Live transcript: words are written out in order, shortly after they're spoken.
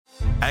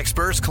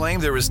Experts claim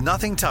there is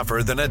nothing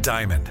tougher than a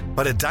diamond.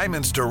 But at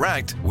Diamonds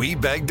Direct, we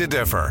beg to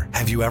differ.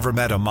 Have you ever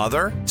met a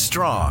mother?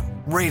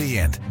 Strong,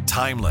 radiant,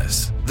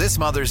 timeless. This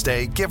Mother's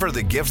Day, give her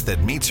the gift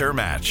that meets her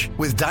match.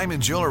 With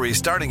diamond jewelry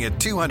starting at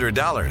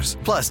 $200.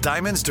 Plus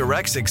Diamonds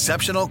Direct's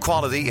exceptional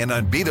quality and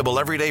unbeatable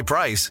everyday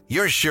price,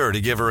 you're sure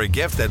to give her a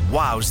gift that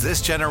wows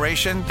this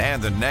generation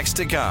and the next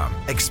to come.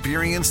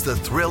 Experience the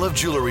thrill of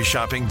jewelry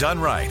shopping done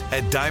right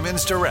at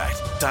Diamonds Direct.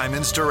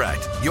 Diamonds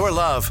Direct. Your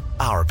love,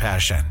 our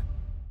passion.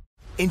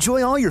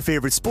 Enjoy all your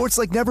favorite sports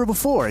like never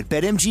before at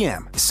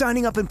BetMGM.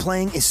 Signing up and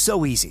playing is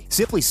so easy.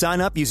 Simply sign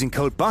up using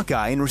code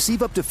Buckeye and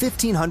receive up to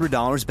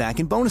 $1,500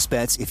 back in bonus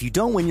bets if you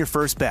don't win your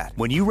first bet.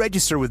 When you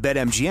register with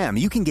BetMGM,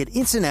 you can get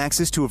instant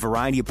access to a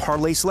variety of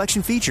parlay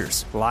selection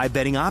features, live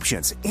betting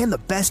options, and the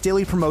best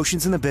daily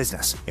promotions in the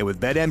business. And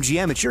with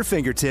BetMGM at your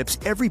fingertips,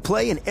 every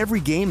play and every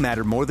game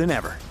matter more than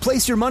ever.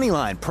 Place your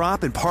moneyline,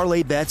 prop, and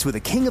parlay bets with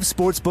the king of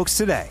sportsbooks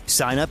today.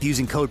 Sign up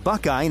using code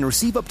Buckeye and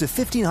receive up to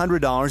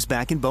 $1,500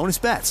 back in bonus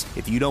bets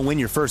if you don't win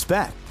your first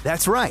bet.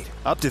 That's right,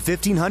 up to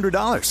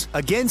 $1,500.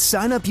 Again,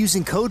 sign up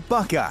using code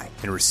Buckeye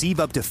and receive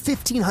up to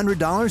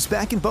 $1,500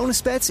 back in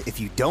bonus bets if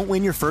you don't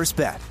win your first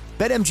bet.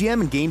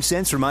 BetMGM and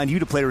GameSense remind you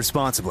to play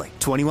responsibly.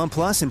 21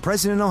 plus and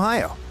present in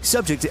Ohio.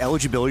 Subject to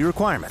eligibility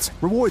requirements.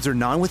 Rewards are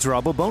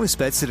non-withdrawable bonus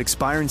bets that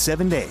expire in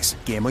 7 days.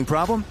 Gambling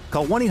problem?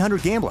 Call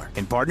 1-800-GAMBLER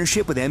in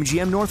partnership with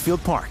MGM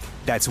Northfield Park.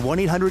 That's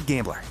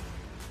 1-800-GAMBLER.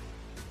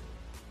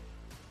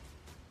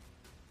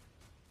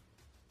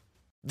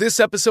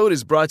 This episode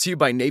is brought to you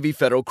by Navy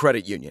Federal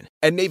Credit Union.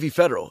 At Navy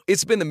Federal,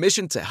 it's been the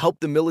mission to help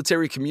the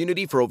military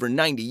community for over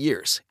 90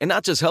 years. And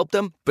not just help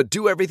them, but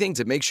do everything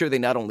to make sure they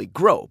not only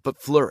grow, but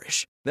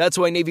flourish. That's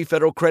why Navy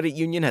Federal Credit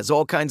Union has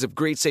all kinds of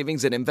great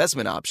savings and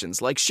investment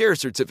options like share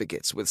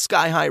certificates with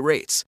sky-high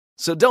rates.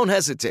 So don't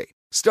hesitate.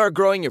 Start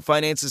growing your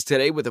finances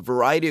today with a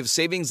variety of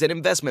savings and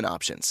investment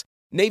options.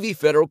 Navy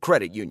Federal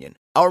Credit Union.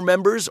 Our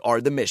members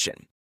are the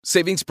mission.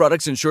 Savings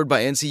products insured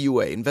by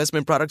NCUA.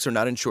 Investment products are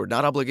not insured,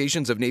 not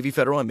obligations of Navy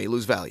Federal and may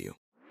lose value.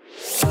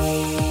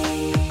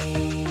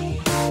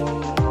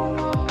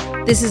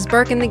 This is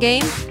Burke in the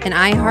Game, an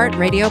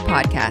iHeartRadio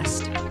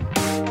podcast.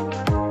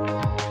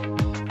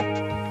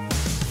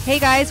 Hey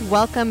guys,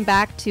 welcome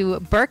back to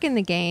Burke in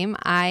the Game.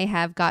 I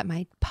have got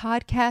my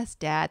podcast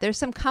dad. There's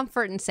some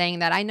comfort in saying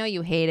that. I know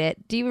you hate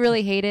it. Do you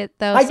really hate it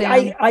though,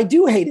 Sam? I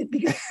do hate it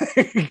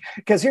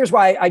because here's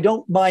why I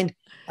don't mind.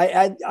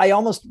 I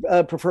almost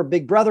prefer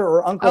Big Brother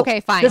or Uncle.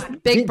 Okay, fine.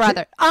 Big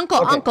Brother. Uncle,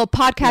 okay. Uncle,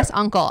 podcast yeah.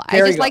 Uncle.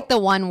 There I just like the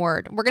one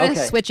word. We're going to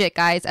switch it,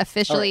 guys,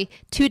 officially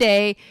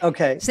today.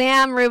 Okay.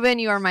 Sam Rubin,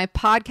 you are my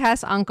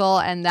podcast uncle,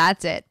 and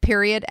that's it.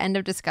 Period. End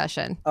of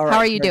discussion. All right. How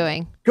are you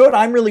doing? Good.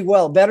 I'm really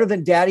well. Better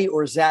than Daddy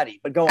or Zaddy,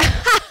 but go on.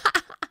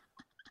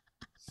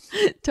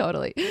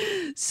 Totally.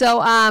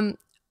 So,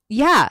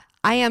 yeah,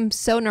 I am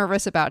so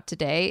nervous about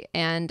today,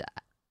 and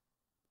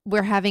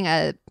we're having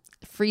a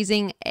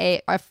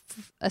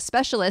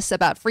specialist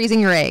about freezing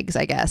your eggs,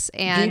 I guess,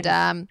 and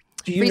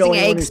do you freezing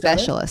egg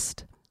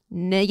specialist.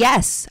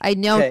 Yes, I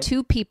know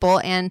two people,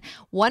 and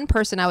one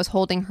person I was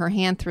holding her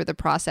hand through the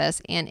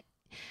process, and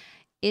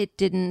it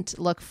didn't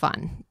look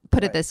fun.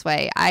 Put it this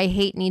way. I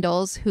hate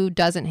needles. Who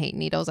doesn't hate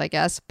needles, I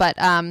guess? But,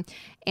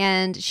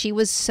 and she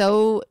was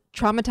so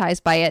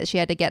traumatized by it. She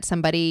had to get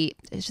somebody.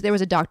 There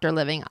was a doctor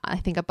living, I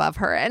think, above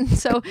her. And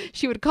so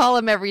she would call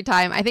him every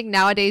time. I think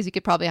nowadays you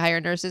could probably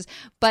hire nurses.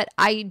 But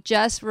I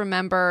just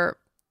remember,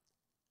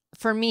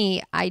 for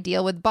me, I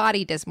deal with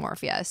body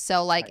dysmorphia.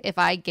 So like if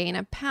I gain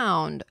a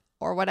pound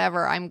or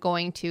whatever, I'm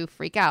going to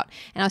freak out.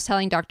 And I was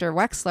telling Dr.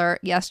 Wexler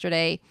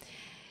yesterday,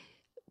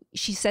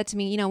 she said to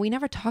me, we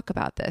never talk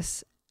about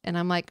this. And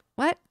I'm like,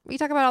 what? We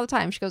talk about it all the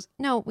time. She goes,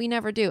 no, we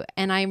never do.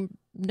 And I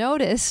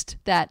noticed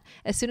that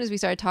as soon as we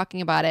started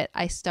talking about it,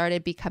 I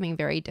started becoming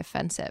very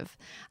defensive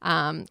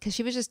because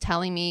she was just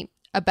telling me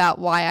about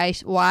why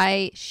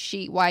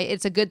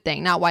it's a good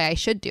thing, not why I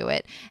should do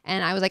it.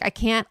 And I was like,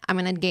 I'm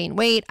going to gain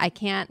weight. I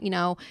can't,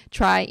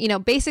 try,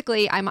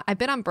 basically I've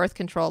been on birth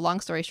control.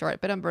 Long story short,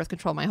 I've been on birth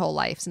control my whole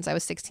life since I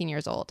was 16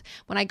 years old.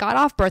 When I got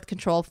off birth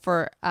control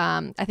for,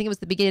 I think it was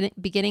the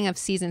beginning of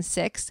season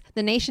 6,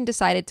 the nation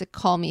decided to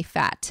call me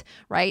fat,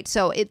 right?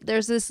 So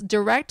there's this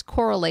direct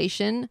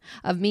correlation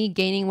of me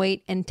gaining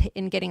weight and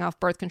getting off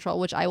birth control,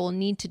 which I will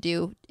need to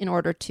do in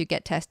order to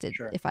get tested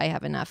if I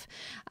have enough,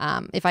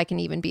 if I can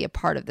even be a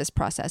part of this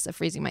process of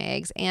freezing my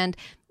eggs. And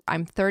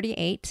I'm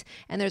 38,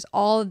 and there's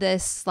all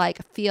this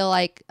feel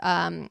like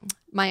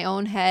my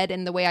own head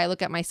and the way I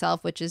look at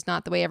myself, which is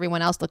not the way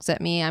everyone else looks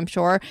at me, I'm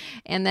sure.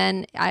 And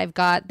then I've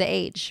got the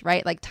age,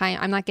 right? Like time,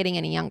 I'm not getting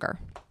any younger.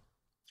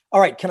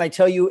 All right. Can I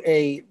tell you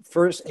a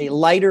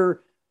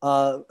lighter,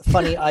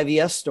 funny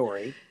IVS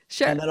story?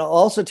 Sure. And then I'll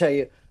also tell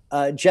you,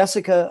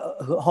 Jessica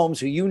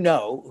Holmes,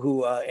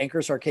 who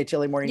anchors our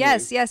KTLA Morning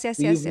News.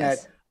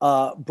 Yes.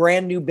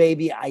 Brand new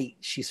baby.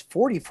 She's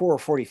 44 or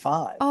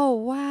 45. Oh,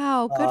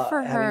 wow. Good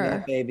for her. Having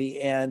that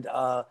baby. And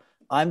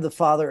I'm the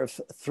father of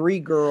 3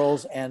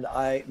 girls, and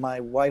my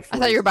wife. I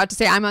thought you were about to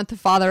say I'm not the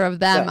father of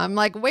them. Yeah. I'm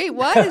like, wait,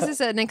 what? Is this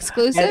an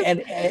exclusive?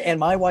 And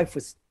my wife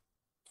was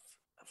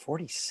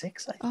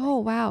 46, I think. Oh,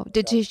 wow.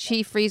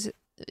 She freeze?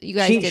 You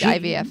guys did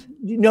IVF?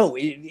 No,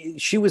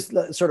 she was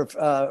sort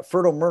of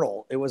fertile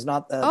myrtle. It was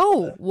not.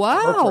 Oh,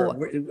 wow.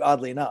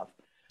 Oddly enough.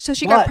 So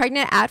she got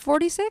pregnant at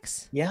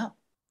 46? Yeah.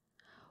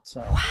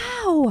 So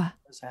wow.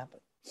 This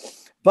happened.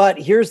 But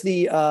here's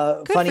the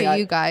Good funny. For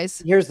you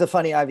guys. Here's the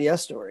funny IVF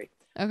story.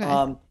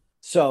 Okay.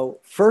 So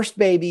first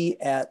baby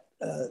at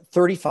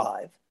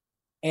 35,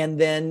 and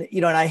then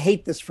and I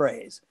hate this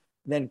phrase.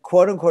 Then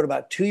quote unquote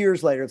about 2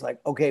 years later, it's like,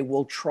 okay,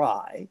 we'll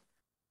try,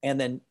 and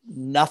then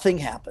nothing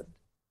happened.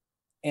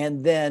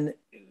 And then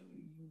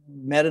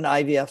met an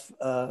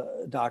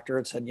IVF doctor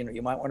and said,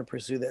 you might want to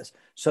pursue this.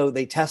 So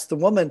they test the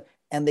woman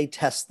and they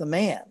test the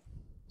man.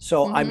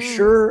 So I'm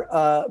sure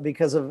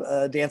because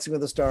of Dancing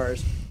with the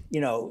Stars,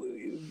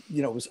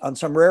 on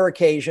some rare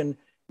occasion,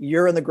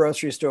 you're in the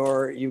grocery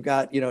store, you've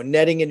got,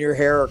 netting in your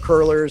hair or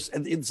curlers.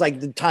 And it's like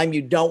the time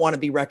you don't want to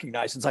be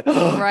recognized. It's like,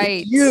 oh,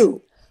 right.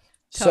 You.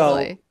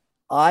 Totally.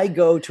 So I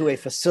go to a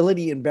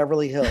facility in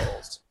Beverly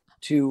Hills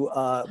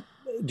to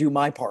do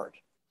my part.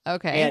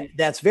 Okay. And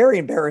that's very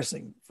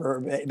embarrassing for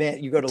a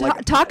man. You go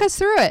to talk us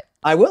through it.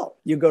 I will.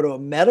 You go to a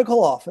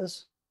medical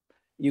office,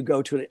 you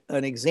go to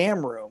an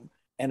exam room,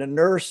 and a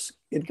nurse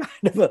in kind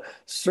of a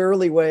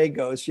surly way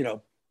goes,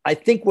 I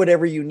think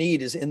whatever you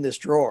need is in this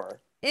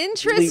drawer.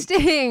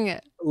 Interesting.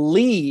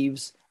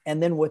 Leaves.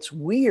 And then what's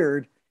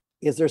weird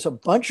is there's a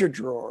bunch of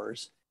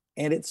drawers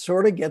and it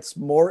sort of gets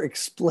more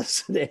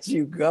explicit as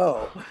you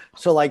go.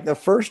 So like the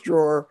first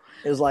drawer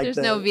is like there's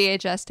no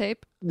VHS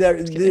tape.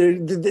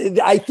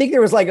 I think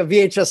there was like a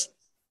VHS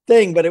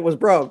thing, but it was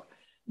broke.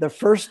 The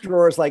first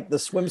drawer is like the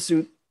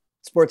swimsuit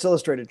Sports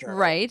Illustrated journal.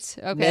 Right.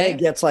 Okay. Then it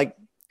gets like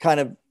kind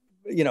of,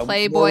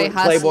 Playboy,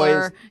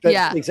 Hustler.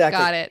 Yeah, exactly.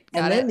 Got it.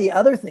 And then the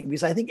other thing,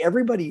 because I think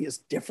everybody is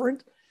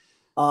different.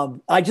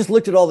 I just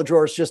looked at all the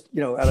drawers just,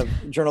 out of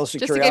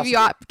journalistic curiosity.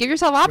 Just to give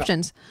yourself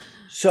options.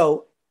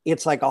 So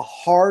it's like a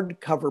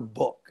hardcover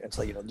book. It's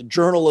like, the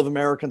Journal of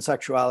American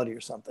Sexuality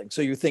or something.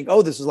 So you think,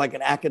 oh, this is like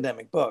an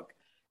academic book.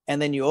 And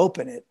then you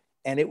open it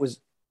and it was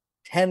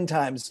 10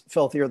 times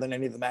filthier than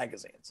any of the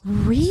magazines.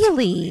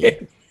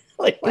 Really?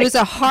 It was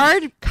a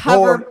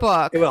hardcover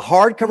book. It was a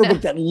hardcover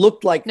book that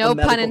looked like no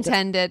pun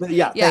intended.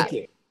 Thank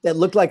you. That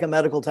looked like a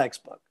medical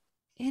textbook.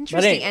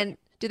 Interesting. And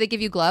do they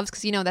give you gloves?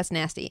 Because that's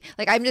nasty.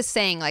 Like I'm just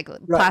saying, like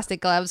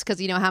plastic gloves, because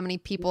how many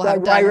people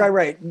have done.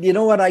 Right. You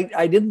know what?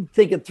 I didn't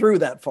think it through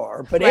that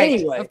far, but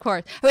anyway. Of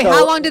course. Wait,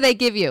 how long do they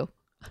give you?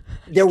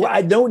 No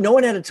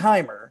one had a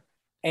timer,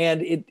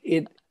 and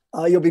it.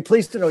 You'll be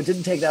pleased to know it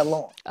didn't take that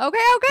long. Okay.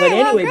 But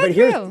anyway,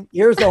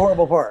 here's the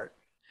horrible part.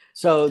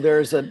 So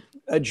there's a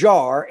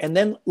jar, and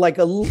then like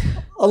a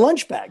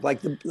lunch bag,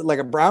 like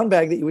a brown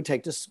bag that you would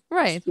take to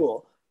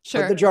school.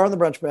 Sure. Put the jar in the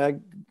lunch bag,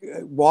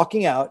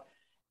 walking out,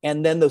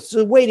 and then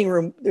the waiting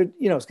room.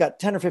 It's got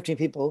 10 or 15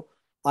 people.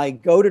 I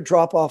go to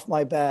drop off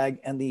my bag,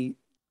 and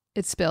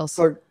it spills.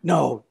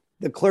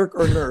 The clerk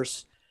or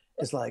nurse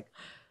is like,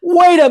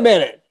 "Wait a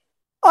minute.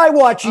 I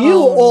watch you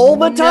all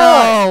the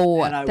time."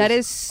 No, that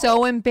is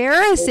so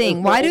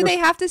embarrassing. Why do they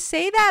have to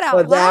say that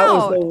out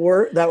loud?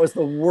 That was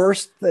the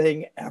worst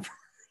thing ever.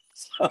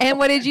 So, and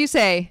what did you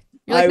say?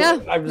 You're like,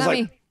 no, I was not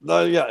like,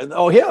 me. Yeah.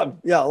 Oh, him.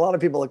 Yeah. A lot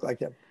of people look like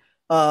him.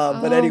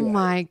 But anyway. Oh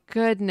my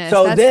goodness.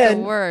 So that's then,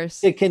 the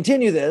worst. To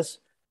continue this,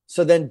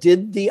 so then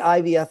did the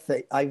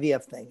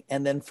IVF thing.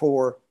 And then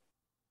for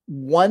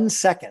 1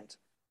 second,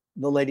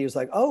 the lady was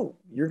like, "Oh,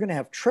 you're going to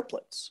have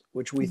triplets,"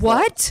 which we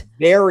thought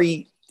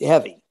very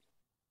heavy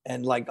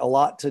and like a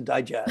lot to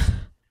digest.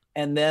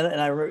 And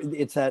I remember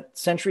it's at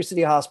Century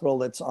City Hospital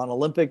that's on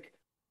Olympic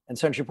and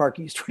Century Park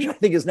East, which I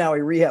think is now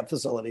a rehab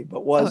facility,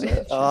 but was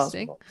a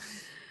hospital.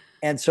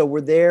 And so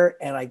we're there,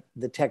 and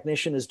the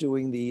technician is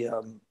doing the,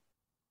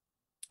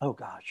 oh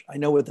gosh, I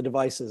know what the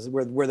device is,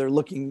 where they're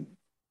looking,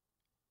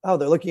 they're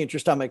looking at your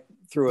stomach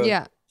through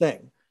a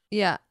thing.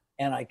 Yeah.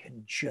 And I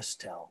can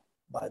just tell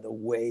by the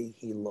way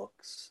he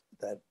looks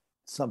that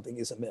something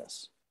is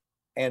amiss.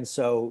 And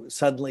so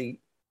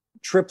suddenly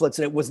triplets,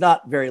 and it was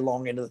not very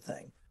long into the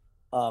thing,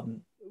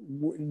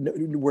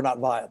 were not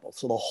viable.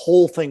 So the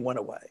whole thing went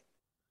away.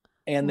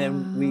 And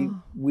then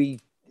we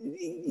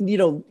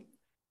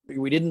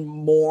didn't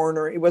mourn,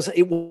 or it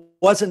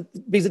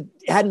wasn't because it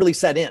hadn't really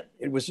set in.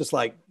 It was just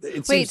like,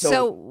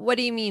 so what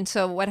do you mean?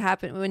 So what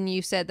happened when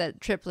you said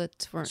that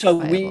triplets weren't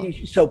viable?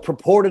 So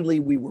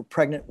purportedly we were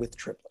pregnant with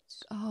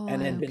triplets,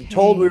 and had been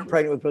told we were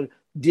pregnant with,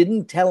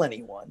 didn't tell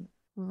anyone.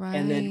 Right.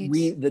 And then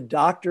the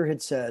doctor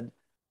had said,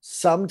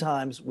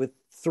 sometimes with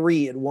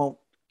 3, it won't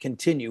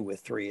continue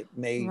with 3. It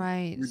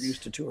may reduce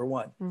to 2 or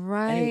 1.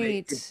 Right.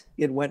 Anyway,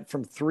 it went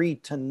from 3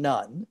 to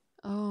none.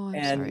 Oh, I'm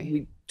and sorry.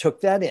 We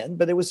took that in,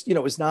 but it was, it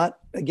was not,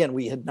 again,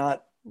 we had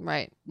not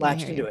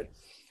latched into it.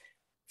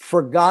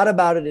 Forgot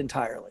about it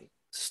entirely.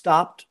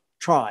 Stopped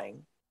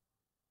trying.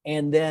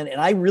 And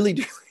I really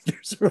do,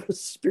 there's sort of a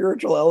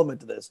spiritual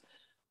element to this.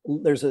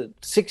 There's a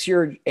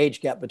 6-year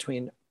age gap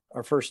between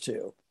our first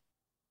 2.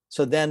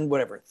 So then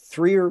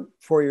 3 or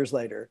 4 years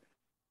later,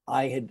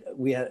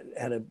 we had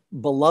a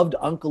beloved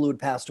uncle who had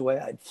passed away.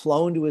 I'd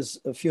flown to his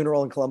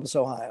funeral in Columbus,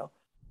 Ohio.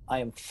 I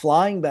am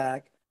flying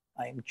back.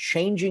 I'm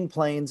changing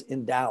planes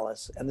in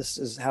Dallas. And this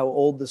is how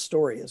old this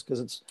story is,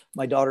 because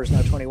my daughter's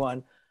now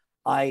 21.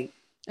 I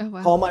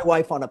call my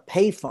wife on a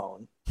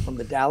payphone from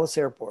the Dallas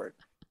airport,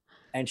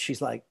 and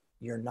she's like,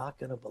 "You're not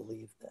going to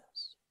believe this."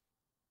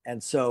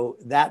 And so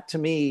that to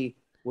me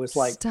was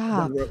like,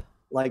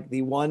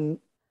 the one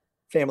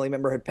family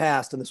member had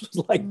passed, and this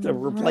was like the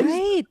replacement.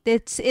 Right.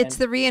 It's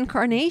the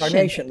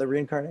reincarnation. The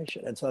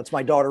reincarnation. And so that's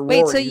my daughter,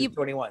 Rory, who's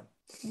 21.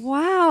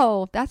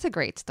 Wow, that's a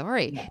great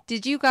story. Yeah.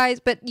 Did you guys,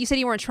 but you said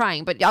you weren't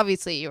trying, but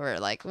obviously you were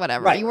like,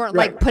 whatever. Right, you weren't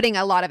like putting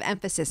a lot of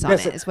emphasis on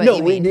it, is what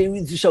you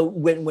mean. So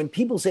when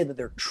people say that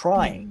they're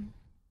trying,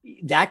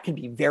 that can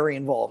be very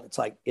involved. It's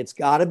like, it's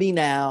got to be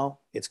now.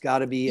 It's got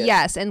to be.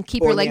 Yes, and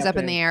keep your legs up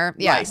in the air.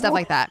 Yeah, stuff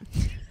like that.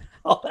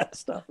 All that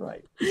stuff,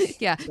 right?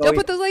 Yeah, don't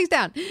put those legs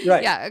down.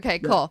 Right. Yeah, okay,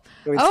 cool.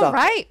 Oh,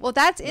 right. Well,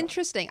 that's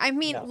interesting. I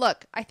mean,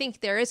 look, I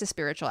think there is a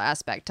spiritual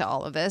aspect to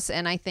all of this,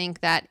 and I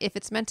think that if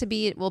it's meant to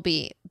be, it will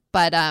be.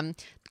 But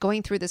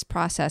going through this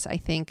process, I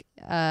think,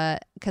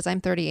 because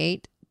I'm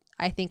 38,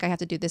 I think I have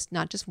to do this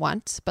not just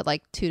once, but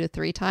like 2 to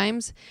 3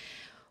 times.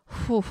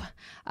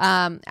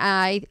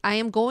 I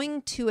am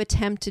going to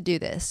attempt to do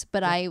this,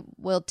 but I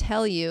will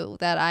tell you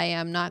that I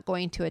am not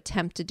going to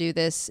attempt to do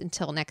this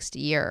until next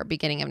year,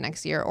 beginning of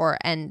next year or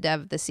end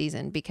of the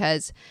season,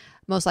 because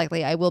most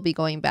likely I will be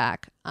going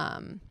back.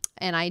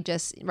 And I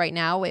just, right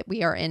now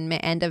we are in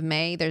end of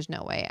May. There's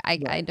no way.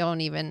 I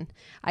don't even,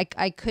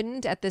 I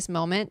couldn't at this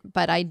moment,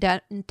 but I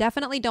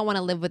definitely don't want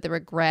to live with the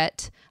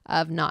regret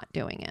of not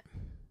doing it.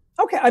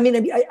 Okay. I mean,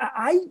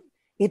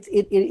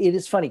 it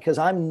is funny because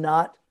I'm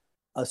not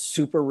a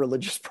super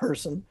religious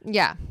person.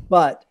 Yeah.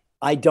 But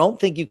I don't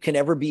think you can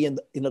ever be in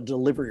a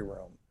delivery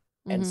room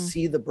and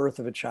see the birth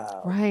of a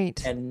child.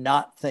 Right. And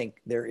not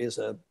think there is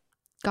a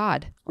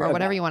God or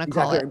whatever you want to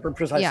call it.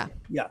 Precisely.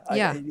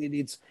 Yeah.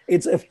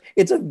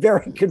 It's a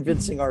very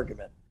convincing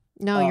argument.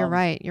 No, you're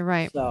right. You're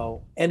right.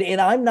 So,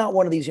 and I'm not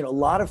one of these, a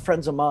lot of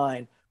friends of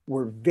mine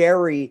were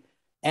very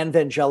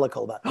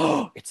evangelical about,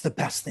 oh, it's the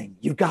best thing.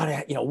 You've got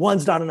to,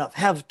 one's not enough,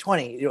 have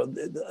 20,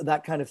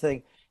 that kind of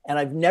thing. And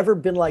I've never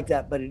been like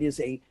that, but it is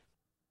a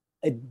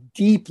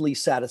deeply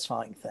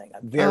satisfying thing.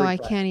 I'm very. I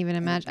can't even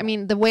imagine. I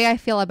mean, the way I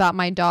feel about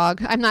my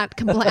dog, I'm not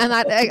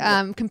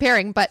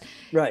comparing, but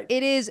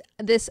it is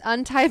this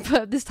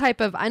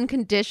type of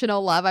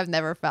unconditional love I've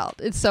never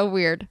felt. It's so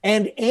weird.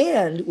 And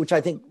which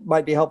I think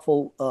might be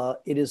helpful.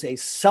 It is a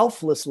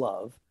selfless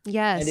love.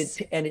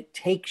 Yes. And it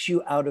takes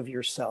you out of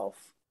yourself.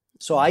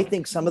 So I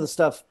think some of the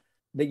stuff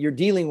that you're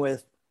dealing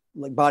with,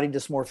 like body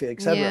dysmorphia,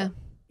 et cetera,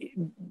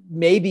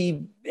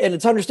 maybe, and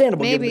it's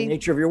understandable given the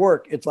nature of your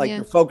work. It's like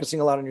you're focusing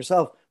a lot on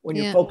yourself when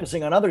you're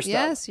focusing on other stuff.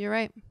 Yes, you're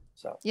right.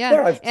 So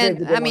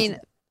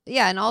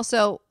and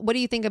also, what do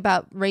you think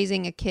about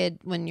raising a kid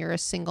when you're a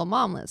single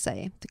mom, let's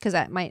say, because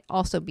that might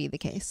also be the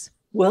case.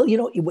 Well,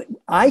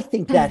 I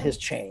think that has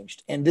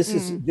changed, and this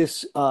is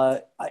this.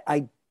 I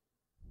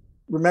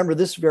remember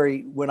this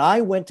when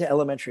I went to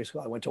elementary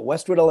school. I went to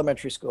Westwood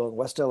Elementary School in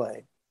West LA.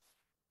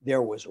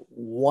 There was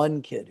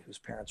one kid whose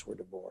parents were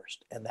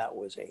divorced, and that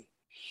was a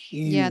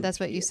huge that's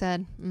what you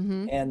said.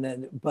 Mm-hmm. And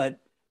then, but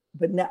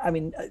now, I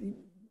mean,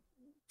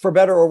 for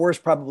better or worse,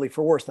 probably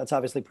for worse, that's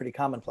obviously pretty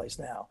commonplace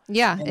now.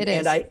 Yeah, it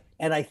is.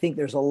 And I think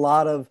there's a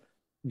lot of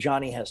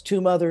Johnny has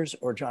 2 mothers,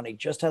 or Johnny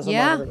just has a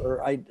mother,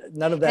 or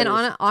none of that.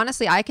 And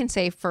honestly, I can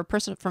say from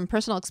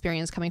personal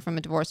experience coming from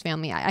a divorced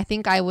family, I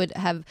think I would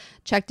have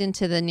checked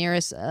into the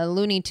nearest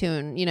Looney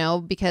Tune,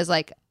 because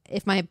like,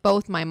 if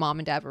both my mom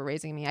and dad were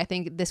raising me, I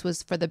think this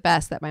was for the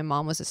best that my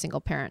mom was a single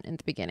parent in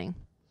the beginning.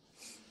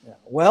 Yeah.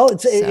 Well,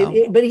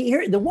 but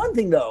here, the one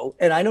thing though,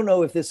 and I don't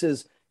know if this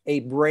is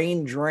a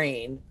brain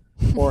drain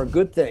or a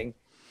good thing,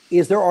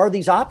 is there are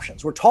these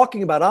options. We're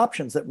talking about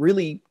options that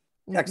really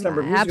X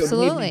number of years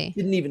ago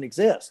didn't even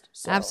exist.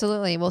 So.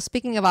 Absolutely. Well,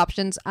 speaking of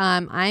options,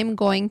 I'm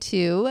going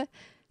to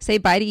say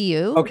bye to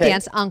you,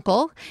 Dance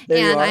Uncle,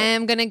 and I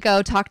am going to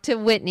go talk to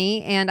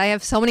Whitney, and I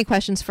have so many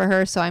questions for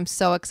her, so I'm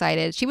so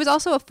excited. She was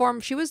also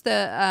she was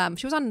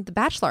on The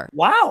Bachelor.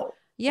 Wow.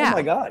 Yeah. Oh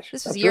my gosh.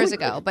 This was years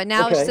ago, but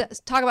now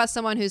talk about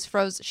someone who's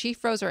she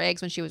froze her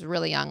eggs when she was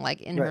really young, like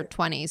in her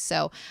 20s.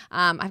 So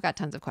I've got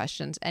tons of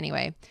questions.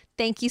 Anyway,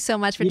 thank you so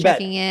much for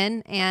checking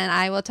in, and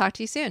I will talk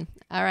to you soon.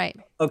 All right.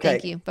 Okay.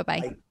 Thank you.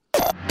 Bye-bye.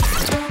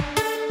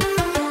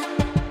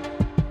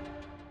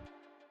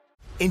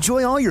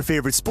 Enjoy all your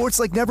favorite sports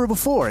like never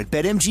before at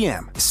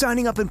BetMGM.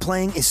 Signing up and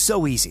playing is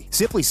so easy.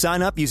 Simply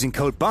sign up using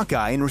code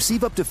Buckeye and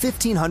receive up to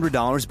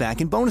 $1,500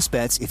 back in bonus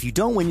bets if you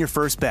don't win your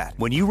first bet.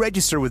 When you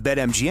register with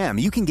BetMGM,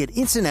 you can get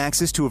instant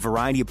access to a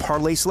variety of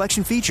parlay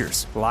selection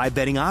features, live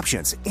betting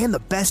options, and the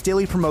best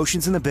daily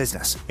promotions in the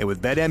business. And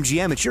with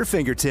BetMGM at your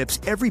fingertips,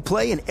 every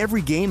play and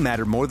every game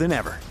matter more than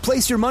ever.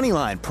 Place your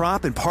moneyline,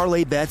 prop, and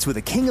parlay bets with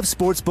the king of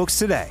sportsbooks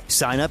today.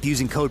 Sign up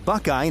using code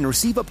Buckeye and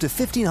receive up to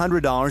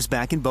 $1,500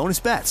 back in bonus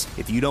bets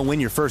if you don't win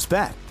your first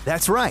bet.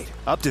 That's right,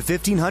 up to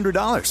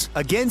 $1,500.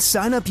 Again,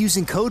 sign up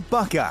using code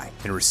Buckeye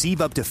and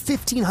receive up to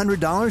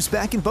 $1,500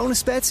 back in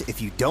bonus bets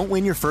if you don't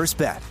win your first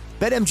bet.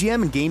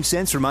 BetMGM and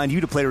GameSense remind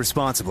you to play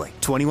responsibly.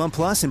 21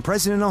 plus and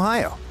present in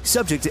Ohio,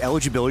 subject to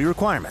eligibility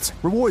requirements.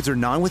 Rewards are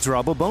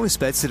non-withdrawable bonus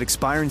bets that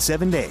expire in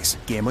 7 days.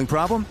 Gambling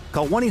problem?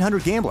 Call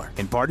 1-800-GAMBLER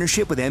in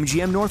partnership with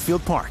MGM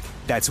Northfield Park.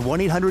 That's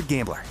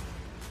 1-800-GAMBLER.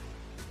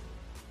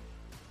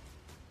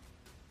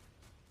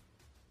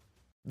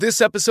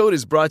 This episode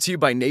is brought to you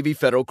by Navy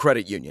Federal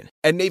Credit Union.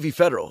 At Navy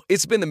Federal,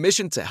 it's been the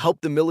mission to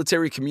help the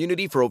military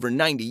community for over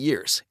 90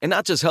 years. And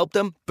not just help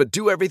them, but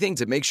do everything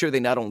to make sure they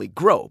not only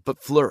grow,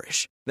 but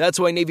flourish. That's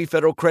why Navy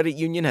Federal Credit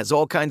Union has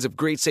all kinds of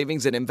great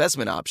savings and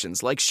investment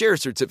options like share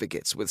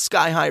certificates with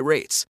sky-high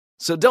rates.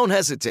 So don't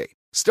hesitate.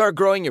 Start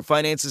growing your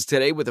finances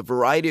today with a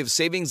variety of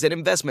savings and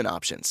investment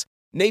options.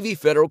 Navy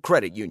Federal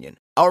Credit Union.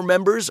 Our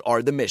members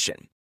are the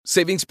mission.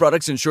 Savings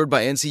products insured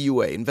by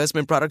NCUA.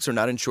 Investment products are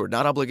not insured,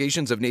 not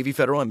obligations of Navy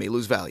Federal and may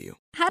lose value.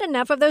 Had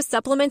enough of those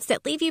supplements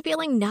that leave you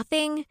feeling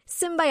nothing?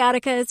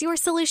 Symbiotica is your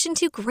solution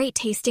to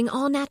great-tasting,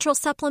 all-natural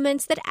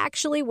supplements that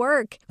actually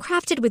work.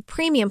 Crafted with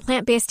premium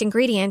plant-based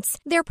ingredients,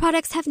 their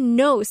products have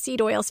no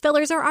seed oils,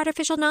 fillers, or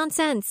artificial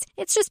nonsense.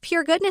 It's just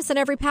pure goodness in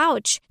every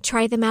pouch.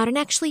 Try them out and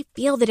actually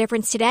feel the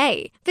difference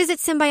today. Visit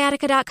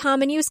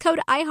Symbiotica.com and use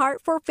code IHEART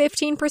for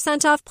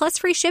 15% off plus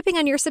free shipping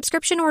on your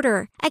subscription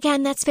order.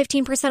 Again, that's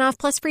 15% off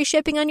plus free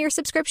shipping on your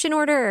subscription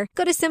order.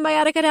 Go to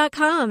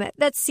Symbiotica.com.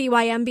 That's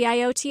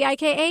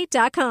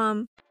CYMBIOTIKA.com.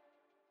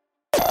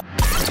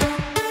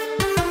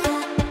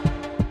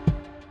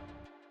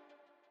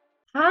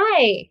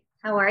 Hi.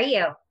 How are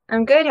you?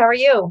 I'm good. How are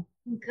you?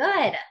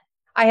 Good.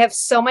 I have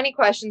so many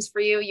questions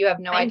for you. You have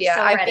no idea.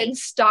 So I've been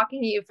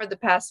stalking you for the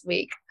past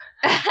week.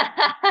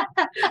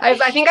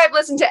 I think I've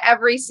listened to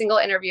every single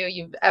interview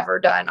you've ever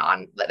done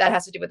on that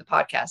has to do with the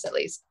podcast, at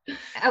least.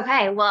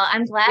 Okay. Well,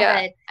 I'm glad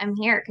that I'm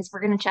here because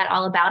we're going to chat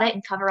all about it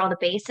and cover all the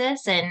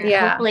bases and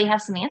hopefully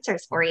have some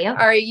answers for you.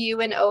 Are you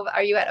in OVA?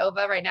 Are you at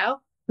OVA right now?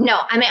 No,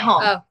 I'm at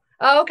home.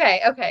 Oh, okay.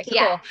 Okay, cool.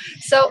 Yeah.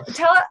 So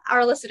tell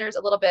our listeners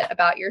a little bit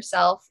about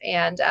yourself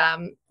and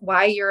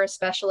why you're a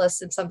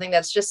specialist in something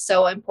that's just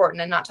so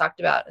important and not talked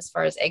about as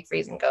far as egg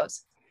freezing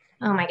goes.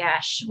 Oh my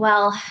gosh.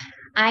 Well,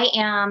 I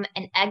am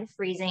an egg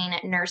freezing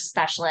nurse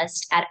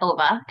specialist at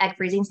OVA, Egg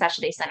Freezing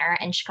Specialty Center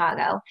in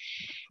Chicago.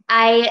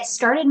 I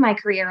started my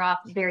career off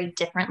very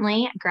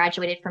differently. I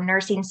graduated from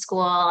nursing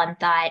school and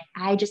thought,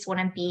 I just want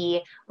to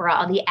be where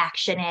all the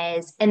action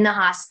is, in the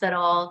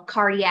hospital,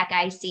 cardiac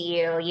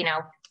ICU,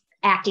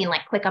 acting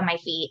like quick on my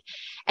feet,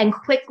 and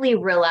quickly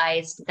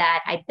realized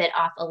that I bit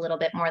off a little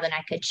bit more than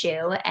I could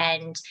chew.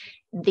 And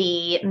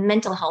the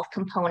mental health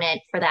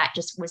component for that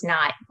just was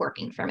not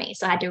working for me.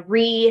 So I had to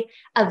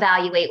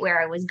reevaluate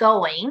where I was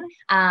going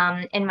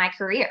in my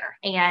career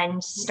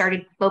and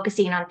started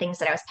focusing on things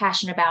that I was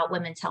passionate about,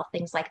 women's health,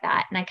 things like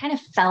that. And I kind of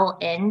fell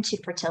into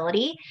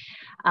fertility.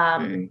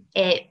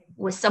 It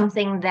was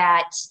something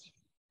that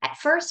at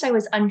first I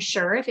was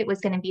unsure if it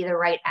was going to be the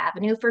right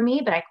avenue for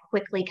me, but I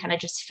quickly kind of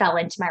just fell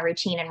into my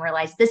routine and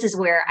realized this is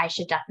where I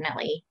should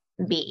definitely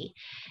be.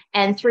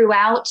 And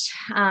throughout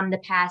the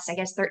past,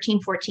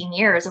 13, 14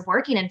 years of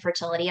working in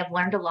fertility, I've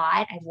learned a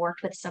lot. I've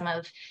worked with some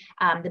of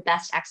the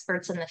best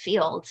experts in the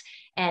field.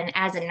 And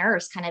as a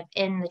nurse, kind of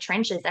in the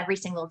trenches every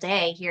single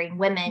day, hearing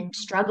women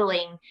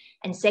struggling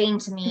and saying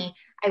to me,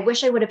 I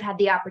wish I would have had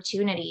the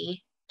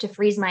opportunity to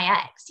freeze my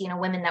eggs,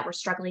 women that were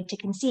struggling to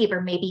conceive or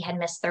maybe had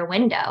missed their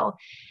window.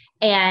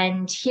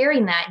 And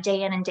hearing that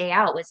day in and day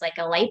out was like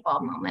a light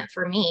bulb moment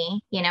for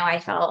me. I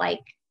felt like,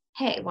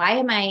 hey, why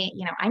am I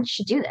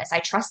should do this. I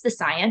trust the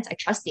science. I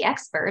trust the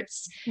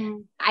experts.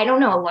 I don't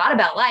know a lot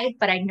about life,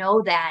 but I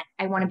know that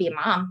I want to be a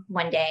mom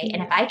one day.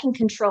 And if I can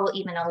control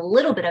even a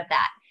little bit of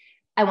that,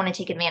 I want to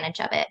take advantage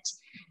of it.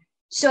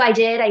 So I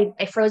did.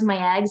 I froze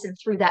my eggs, and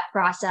through that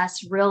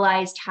process,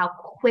 realized how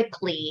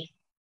quickly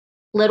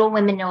little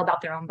women know about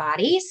their own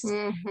bodies,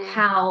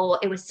 how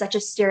it was such a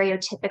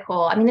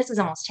stereotypical, this was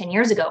almost 10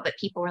 years ago, but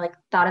people were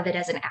thought of it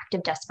as an act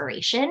of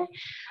desperation.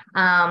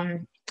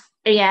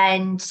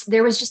 And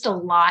there was just a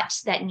lot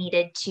that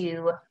needed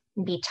to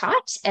be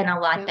taught and a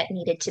lot that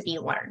needed to be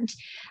learned.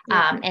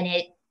 And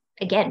it,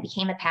 again,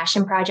 became a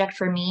passion project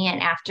for me. And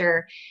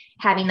after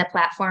having the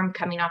platform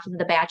coming off of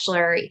The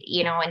Bachelor,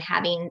 and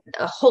having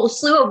a whole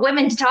slew of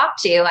women to talk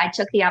to, I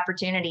took the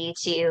opportunity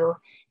to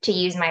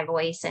use my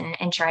voice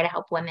and try to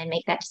help women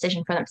make that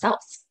decision for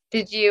themselves.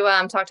 Did you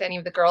talk to any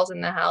of the girls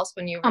in the house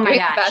when you were doing The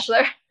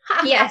Bachelor?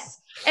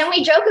 Yes. And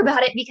we joke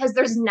about it because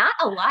there's not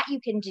a lot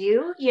you can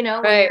do, when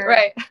you're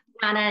not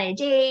on a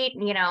date,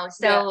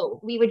 so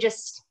we would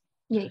just,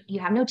 you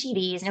have no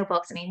TVs, no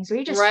books, so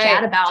we just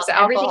chat about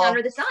everything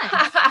under the sun.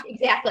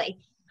 Exactly.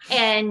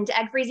 And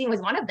egg freezing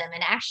was one of them.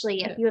 And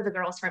actually a few of the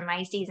girls from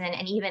my season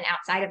and even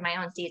outside of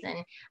my own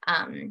season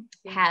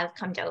have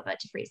come to OVA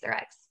to freeze their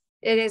eggs.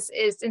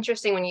 It's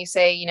interesting when you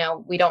say,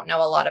 we don't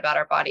know a lot about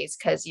our bodies,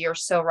 because you're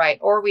so right.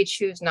 Or we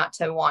choose not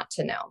to want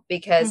to know,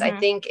 because I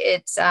think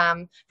it's,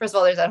 first of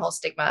all, there's that whole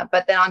stigma,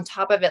 but then on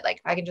top of it,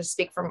 I can just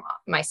speak from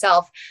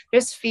myself,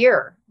 there's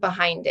fear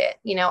behind it.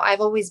 I've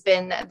always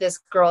been this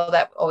girl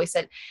that always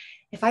said,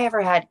 if I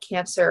ever had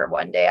cancer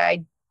one day,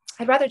 I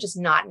I'd rather just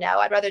not know.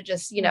 I'd rather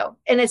just, and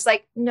it's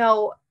like,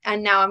 no.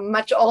 And now I'm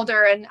much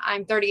older and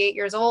I'm 38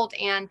 years old.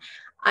 And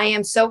I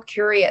am so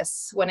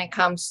curious when it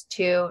comes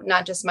to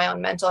not just my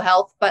own mental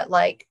health, but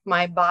like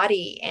my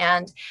body.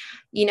 And,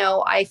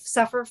 I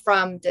suffer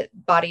from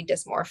body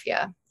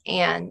dysmorphia,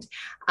 and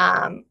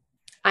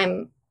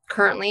I'm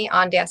currently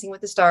on Dancing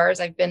with the Stars.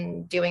 I've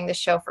been doing this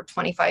show for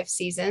 25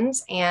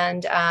 seasons.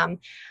 And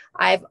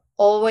I've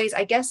always,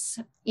 I guess,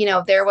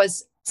 there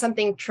was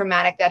something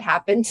traumatic that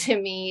happened to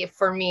me.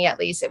 For me, at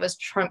least, it was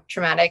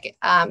traumatic.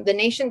 The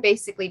nation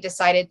basically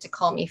decided to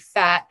call me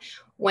fat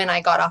when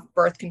I got off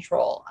birth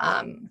control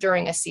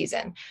during a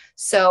season.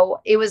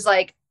 So it was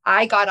like,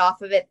 I got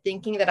off of it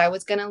thinking that I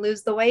was going to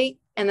lose the weight.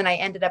 And then I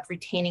ended up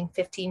retaining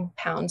 15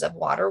 pounds of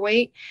water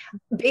weight,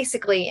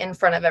 basically in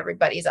front of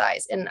everybody's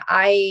eyes. And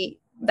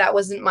that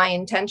wasn't my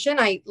intention.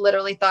 I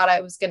literally thought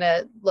I was going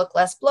to look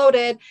less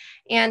bloated.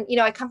 And,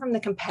 I come from the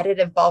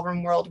competitive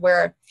ballroom world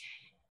where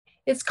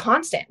it's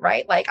constant,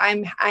 right? Like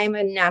I'm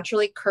a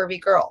naturally curvy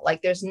girl.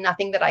 Like there's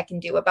nothing that I can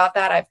do about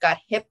that. I've got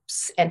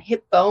hips and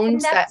hip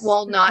bones that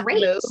will not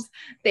move.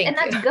 And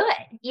that's good.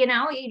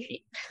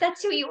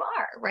 That's who you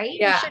are, right?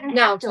 Yeah. You shouldn't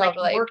have to like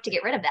work to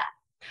get rid of that.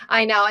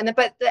 I know.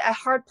 But the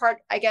hard part,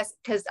 I guess,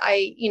 because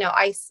I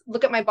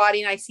look at my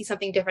body and I see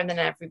something different than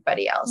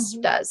everybody else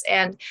does.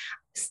 And,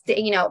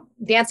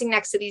 dancing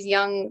next to these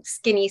young,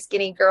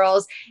 skinny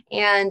girls.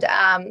 And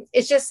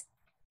it's just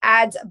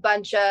adds a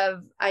bunch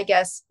of, I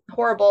guess,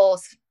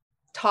 horrible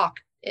talk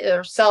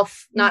or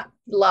not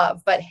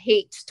love, but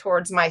hate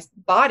towards my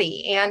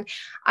body. And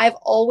I've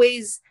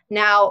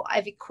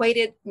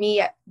equated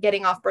me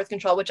getting off birth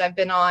control, which I've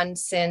been on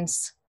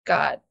since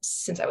I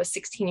was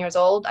 16 years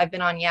old. I've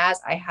been on Yaz.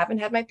 I haven't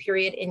had my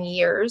period in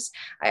years.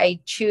 I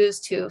choose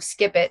to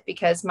skip it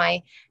because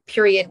my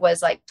period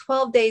was like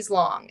 12 days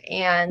long.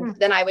 And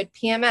then I would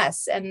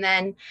PMS. And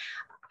then,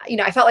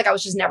 I felt like I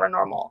was just never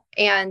normal.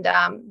 And,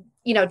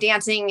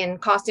 dancing in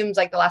costumes,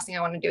 like the last thing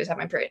I want to do is have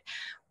my period.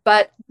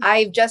 But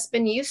I've just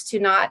been used to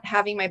not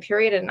having my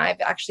period, and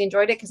I've actually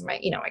enjoyed it because my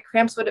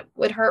cramps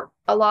would hurt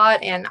a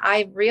lot. And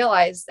I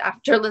realized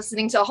after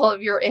listening to all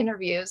of your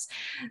interviews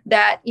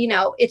that,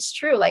 it's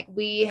true. Like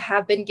we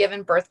have been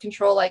given birth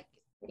control, like,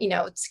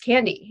 it's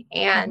candy.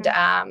 And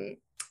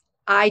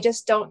I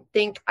just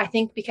I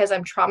think because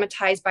I'm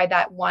traumatized by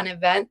that one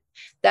event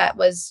that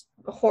was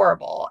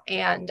horrible.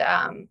 And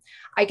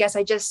I guess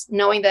I just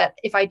knowing that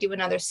if I do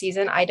another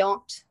season,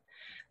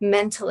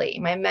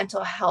 my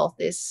mental health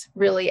is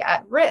really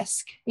at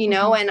risk,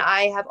 and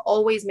I have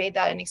always made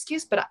that an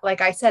excuse. But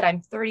like I said,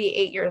 I'm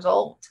 38 years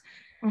old,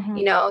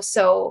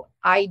 so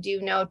I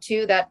do know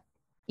too that,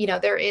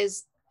 there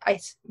is,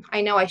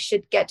 I know I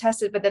should get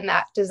tested, but then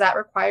does that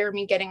require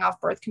me getting off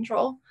birth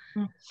control?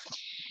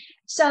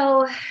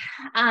 So,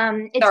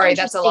 sorry,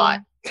 that's a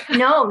lot.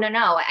 No.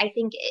 I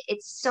think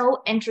it's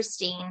so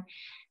interesting,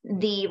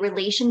 the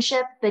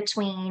relationship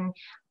between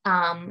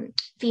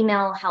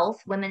female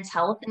health, women's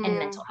health, and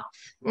mental health.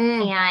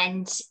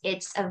 And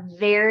it's a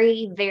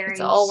very, very it's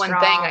all strong,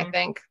 one thing, I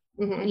think.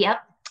 Yep.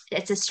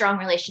 It's a strong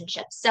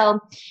relationship. So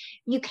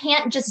you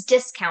can't just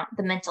discount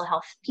the mental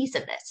health piece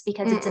of this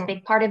because it's a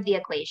big part of the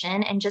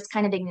equation, and just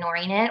kind of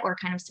ignoring it or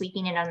kind of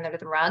sweeping it under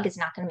the rug is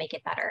not going to make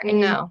it better.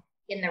 And no.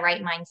 In the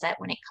right mindset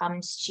when it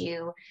comes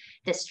to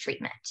this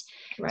treatment.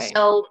 Right.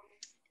 So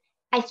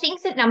I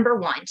think that number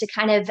one, to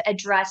kind of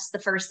address the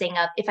first thing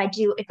of if I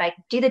do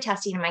the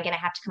testing, am I going to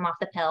have to come off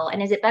the pill?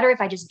 And is it better if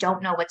I just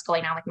don't know what's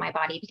going on with my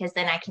body? Because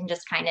then I can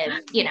just kind of,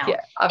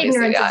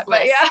 ignorance is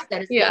bliss, so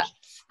to speak.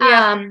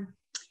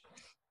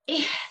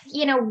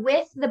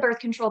 With the birth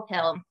control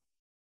pill,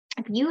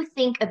 if you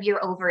think of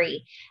your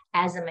ovary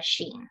as a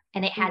machine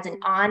and it has an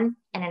on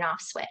and an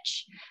off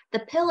switch, the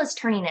pill is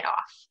turning it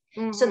off.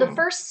 So the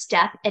first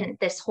step in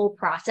this whole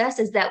process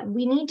is that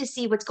we need to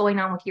see what's going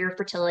on with your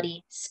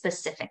fertility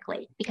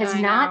specifically, because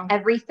not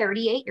every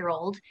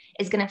 38-year-old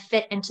is going to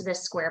fit into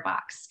this square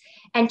box.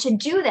 And to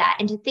do that,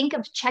 and to think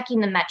of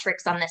checking the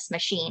metrics on this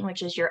machine,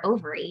 which is your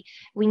ovary,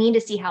 we need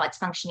to see how it's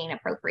functioning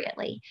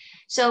appropriately.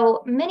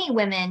 So many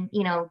women,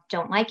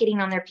 don't like getting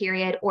on their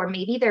period, or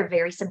maybe they're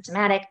very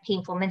symptomatic,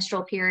 painful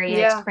menstrual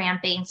periods,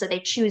 cramping. So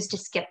they choose to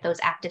skip those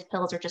active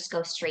pills or just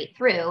go straight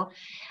through.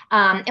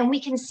 And we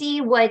can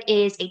see what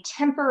is a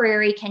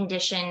temporary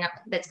condition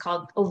that's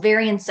called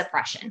ovarian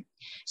suppression.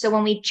 So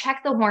when we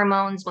check the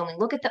hormones, when we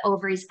look at the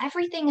ovaries,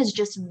 everything is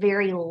just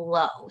very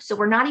low. So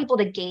we're not able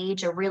to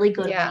gauge a really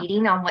good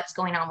reading on what's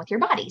going on with your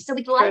body. So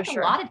we'd like a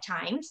lot of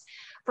times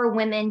for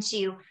women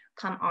to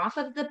come off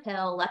of the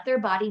pill, let their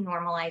body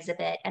normalize a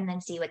bit, and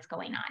then see what's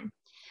going on.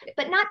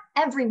 But not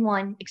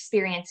everyone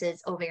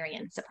experiences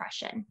ovarian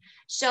suppression.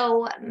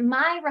 So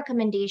my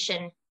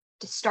recommendation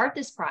to start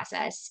this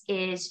process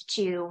is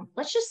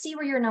let's just see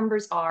where your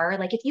numbers are.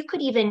 Like if you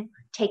could even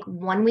take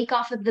 1 week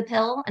off of the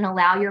pill and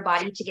allow your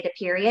body to get a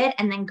period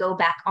and then go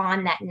back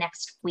on that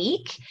next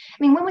week. I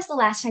mean, when was the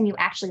last time you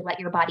actually let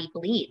your body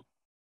bleed?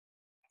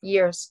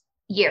 Years.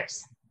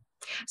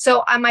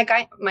 So my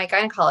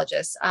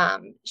gynecologist,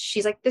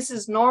 she's like, this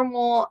is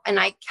normal. And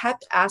I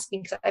kept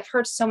asking, because I've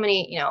heard so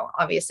many,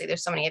 obviously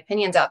there's so many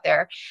opinions out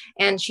there.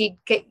 And she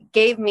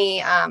gave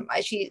me,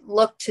 she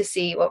looked to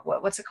see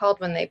what's it called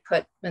when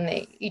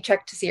you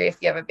check to see if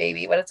you have a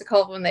baby, what is it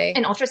called when they...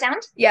 An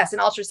ultrasound? Yes, an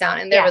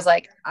ultrasound. And there was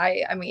like,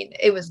 I mean,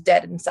 it was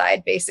dead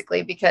inside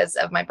basically because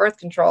of my birth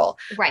control.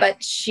 Right.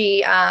 But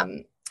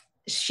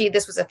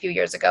this was a few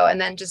years ago. And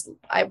then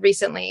I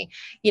recently,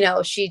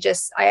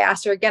 I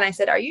asked her again, I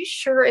said, are you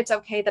sure it's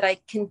okay that I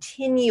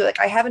continue? Like,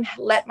 I haven't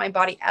let my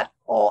body at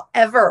all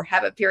ever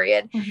have a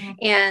period. Mm-hmm.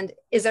 And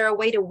is there a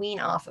way to wean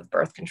off of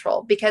birth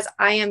control? Because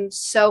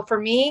for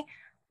me,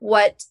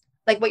 what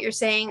you're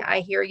saying,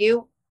 I hear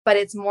you, but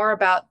it's more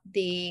about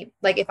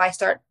if I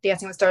start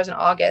Dancing with Stars in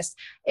August,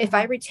 if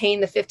I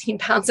retain the 15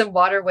 pounds of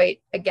water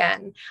weight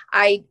again,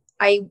 I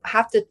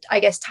have to, I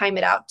guess, time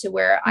it out to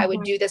where I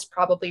would do this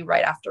probably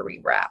right after we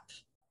wrap.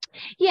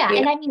 Yeah.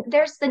 And I mean,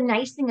 there's the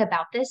nice thing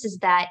about this is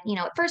that,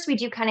 at first we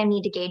do kind of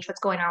need to gauge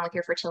what's going on with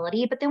your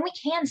fertility, but then we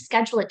can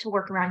schedule it to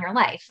work around your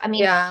life. I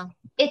mean,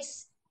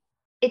 it's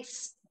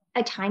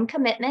a time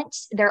commitment.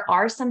 There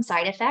are some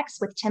side effects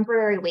with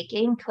temporary weight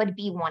gain, could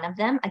be one of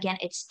them. Again,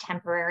 it's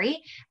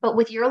temporary, but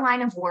with your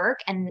line of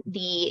work and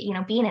being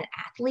an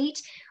athlete,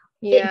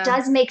 it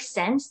does make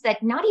sense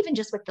that not even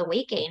just with the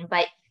weight gain,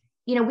 but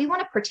we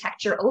want to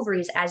protect your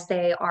ovaries as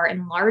they are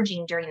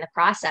enlarging during the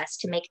process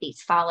to make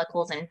these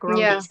follicles and grow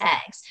these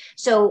eggs.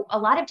 So a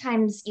lot of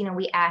times,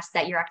 we ask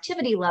that your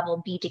activity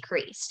level be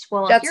decreased.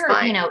 Well, that's if you're,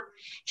 fine.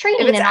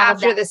 Training if it's and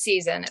after the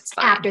season, it's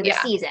fine. After the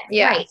season.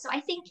 Right. So I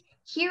think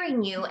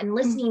hearing you and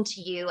listening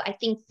to you, I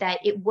think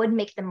that it would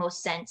make the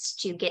most sense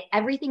to get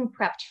everything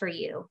prepped for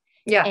you.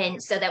 Yeah.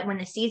 And so that when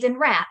the season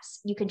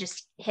wraps, you can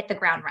just hit the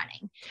ground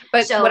running.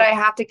 But would I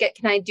have to get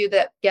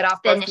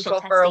off birth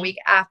control for a week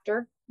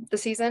after the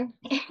season?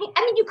 I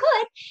mean, you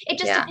could. It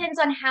just depends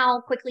on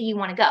how quickly you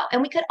want to go.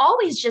 And we could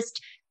always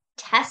just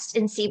test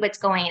and see what's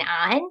going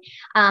on.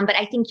 But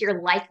I think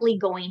you're likely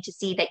going to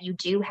see that you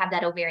do have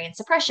that ovarian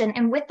suppression.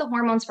 And with the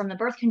hormones from the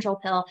birth control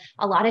pill,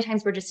 a lot of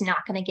times we're just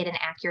not going to get an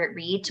accurate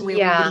read to where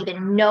we would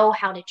even know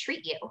how to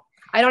treat you.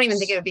 I don't even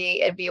think it'd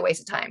be a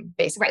waste of time.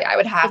 Basically, I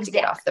would have to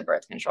get off the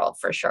birth control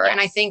for sure. Yes.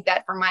 And I think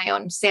that for my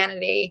own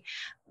sanity,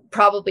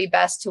 probably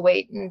best to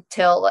wait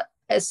until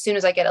as soon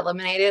as I get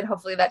eliminated.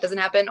 Hopefully that doesn't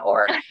happen,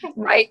 or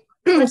right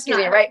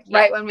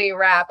when we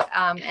wrap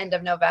end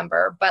of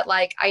November. But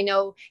I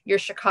know you're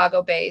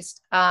Chicago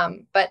based.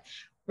 But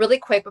really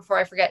quick before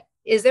I forget,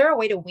 is there a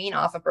way to wean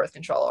off of birth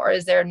control, or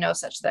is there no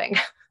such thing?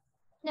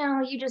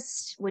 No, you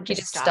just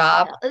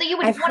stop. You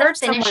would want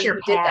to finish your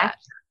did that.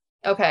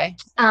 Okay.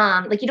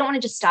 You don't want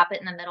to just stop it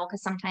in the middle,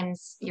 because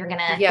sometimes it's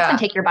gonna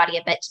take your body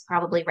a bit to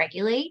probably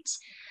regulate.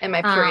 And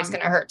my period's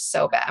gonna hurt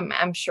so bad.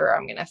 I'm sure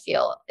I'm gonna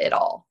feel it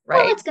all,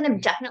 right? Well, it's gonna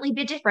definitely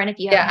be different if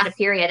you haven't had a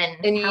period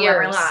in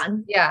however years.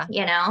 Long. Yeah.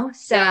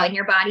 And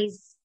your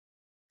body's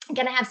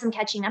gonna have some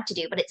catching up to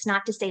do, but it's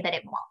not to say that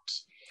it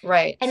won't.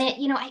 Right. And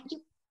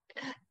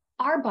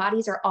our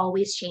bodies are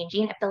always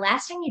changing. If the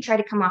last time you tried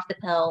to come off the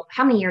pill,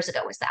 how many years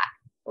ago was that?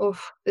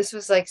 Oof, this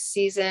was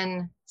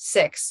season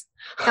 6.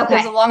 Okay. It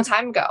was a long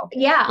time ago.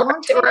 Yeah, a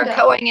long time ago. We're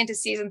going into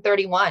season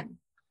 31.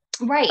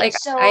 Right.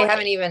 So I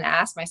haven't even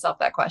asked myself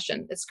that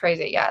question. It's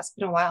crazy. Yeah, it's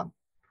been a while.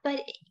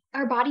 But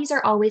our bodies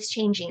are always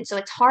changing. So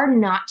it's hard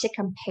not to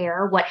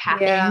compare what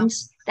happened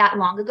that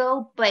long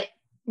ago, but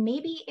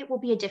maybe it will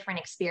be a different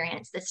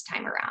experience this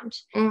time around.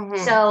 Mm-hmm.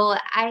 So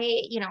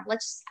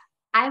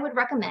I would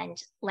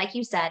recommend, like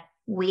you said,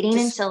 waiting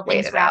until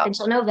things wrap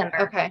until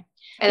November. Okay.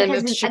 And then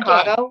move to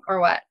Chicago or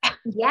what?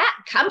 Yeah,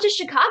 come to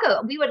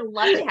Chicago. We would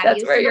love to have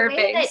That's you. where you're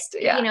based.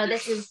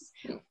 This is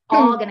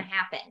all going to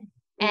happen.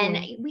 And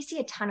we see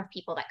a ton of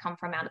people that come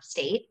from out of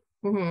state.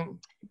 Mm-hmm.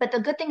 But the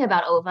good thing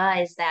about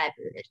OVA is that,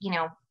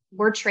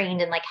 we're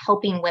trained in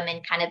helping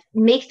women kind of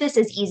make this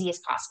as easy as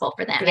possible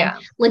for them. Yeah.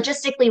 And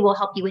logistically, we'll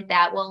help you with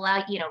that. We'll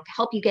allow,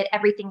 help you get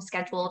everything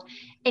scheduled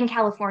in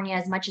California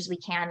as much as we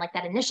can. Like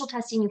that initial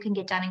testing you can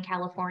get done in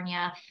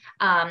California.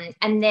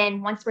 And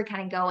then once we're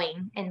kind of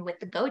going and with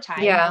the go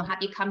time, we'll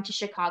have you come to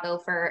Chicago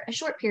for a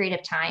short period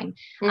of time,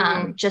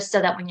 just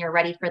so that when you're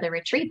ready for the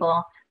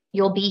retrieval,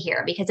 you'll be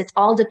here, because it's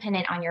all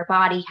dependent on your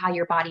body, how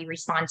your body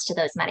responds to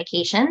those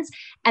medications.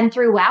 And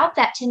throughout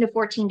that 10 to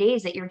 14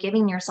 days that you're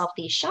giving yourself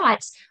these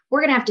shots,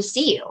 we're going to have to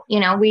see you.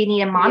 We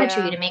need to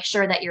monitor you to make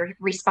sure that you're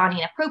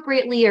responding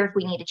appropriately, or if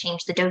we need to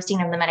change the dosing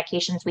of the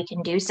medications, we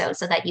can do so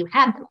that you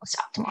have the most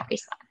optimal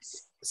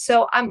response.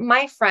 So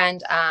my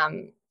friend,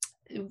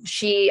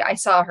 I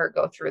saw her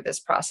go through this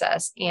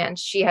process, and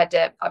she had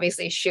to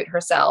obviously shoot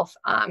herself.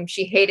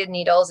 She hated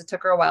needles. It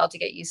took her a while to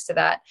get used to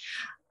that.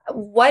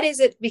 What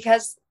is it?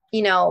 Because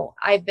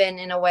I've been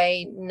in a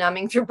way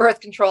numbing through birth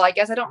control. I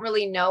guess I don't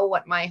really know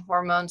what my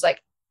hormones,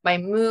 my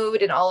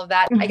mood and all of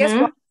that. Mm-hmm. I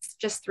guess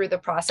just through the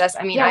process.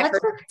 I mean, I've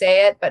heard her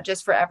say it, but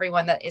just for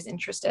everyone that is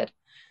interested.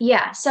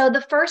 Yeah. So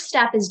the first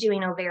step is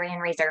doing ovarian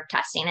reserve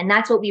testing. And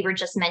that's what we were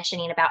just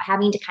mentioning about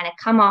having to kind of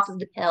come off of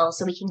the pill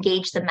so we can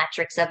gauge the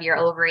metrics of your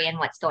ovary and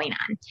what's going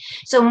on.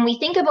 So when we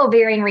think of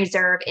ovarian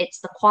reserve, it's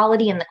the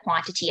quality and the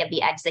quantity of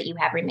the eggs that you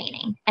have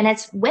remaining. And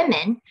as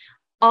women,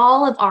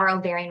 all of our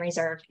ovarian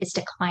reserve is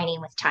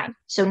declining with time.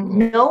 So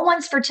no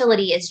one's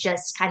fertility is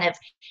just kind of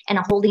in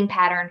a holding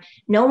pattern.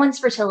 No one's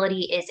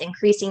fertility is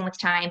increasing with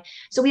time.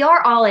 So we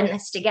are all in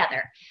this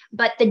together.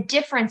 But the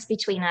difference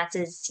between us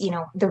is,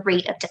 the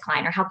rate of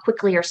decline or how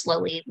quickly or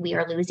slowly we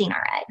are losing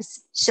our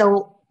eggs.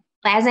 So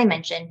as I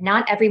mentioned,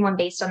 not everyone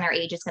based on their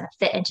age is going to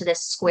fit into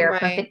this square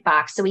perfect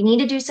box. So we need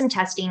to do some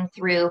testing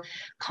through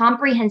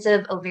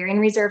comprehensive ovarian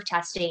reserve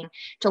testing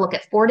to look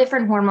at 4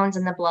 different hormones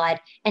in the blood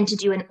and to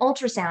do an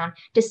ultrasound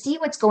to see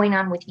what's going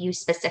on with you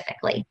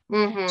specifically.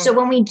 Mm-hmm. So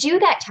when we do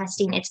that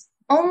testing, it's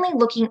only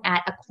looking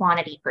at a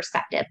quantity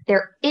perspective.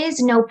 There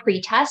is no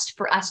pre-test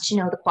for us to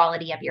know the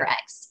quality of your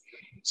eggs.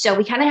 So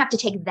we kind of have to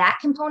take that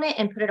component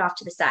and put it off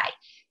to the side.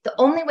 The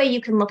only way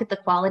you can look at the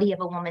quality of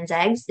a woman's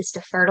eggs is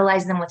to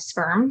fertilize them with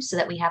sperm so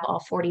that we have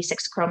all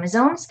 46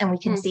 chromosomes and we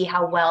can see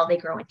how well they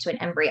grow into an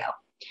embryo.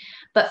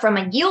 But from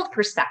a yield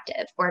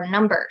perspective or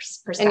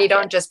numbers perspective. And you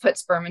don't just put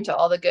sperm into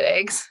all the good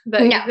eggs. No,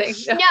 we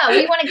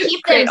want to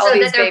keep them so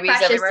that they're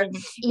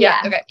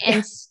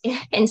precious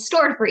and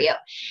stored for you.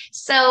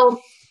 So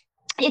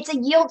it's a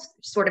yield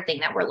sort of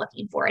thing that we're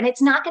looking for. And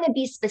it's not going to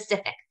be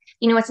specific.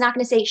 It's not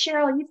going to say,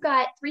 Cheryl, you've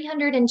got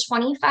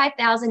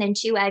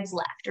 325,002 eggs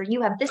left, or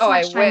you have this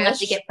much time left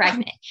to get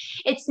pregnant.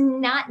 It's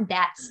not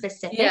that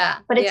specific,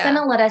 but it's going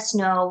to let us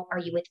know, are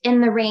you within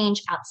the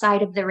range,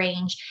 outside of the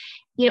range?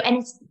 And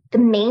it's the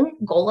main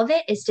goal of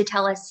it is to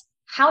tell us,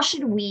 how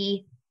should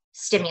we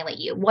stimulate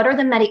you? What's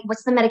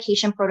the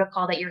medication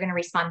protocol that you're going to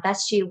respond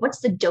best to?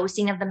 What's the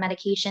dosing of the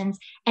medications?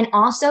 And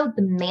also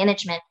the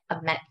management of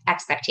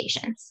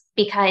expectations,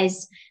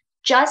 because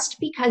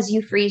just because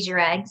you freeze your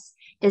eggs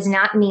does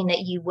not mean that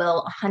you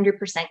will 100%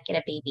 get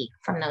a baby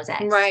from those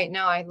eggs. Right.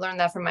 No, I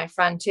learned that from my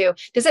friend too.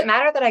 Does it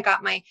matter that I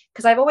got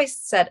because I've always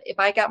said, if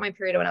I got my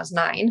period when I was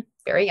 9,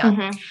 very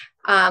young,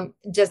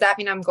 does that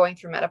mean I'm going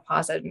through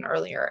menopause at an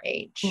earlier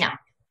age? No.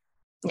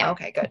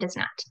 Okay, good. It does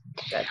not.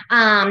 Good.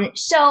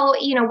 So,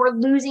 we're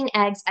losing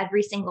eggs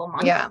every single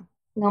month. Yeah.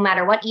 No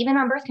matter what, even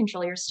on birth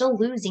control, you're still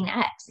losing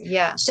eggs.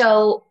 Yeah.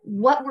 So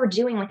what we're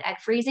doing with egg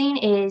freezing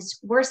is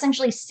we're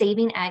essentially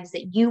saving eggs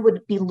that you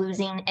would be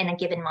losing in a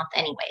given month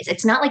anyways.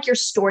 It's not like you're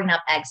storing up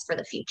eggs for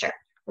the future.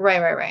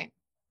 Right.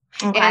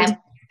 Okay.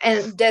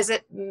 And does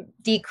it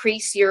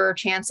decrease your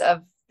chance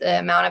of the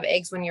amount of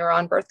eggs when you're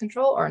on birth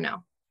control or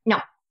no?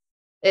 No.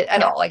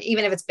 At all? Like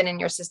even if it's been in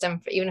your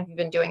system, even if you've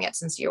been doing it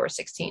since you were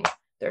 16,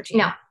 13?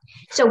 No.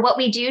 So what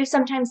we do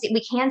sometimes,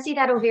 we can see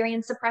that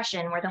ovarian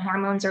suppression where the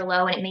hormones are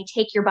low and it may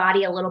take your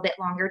body a little bit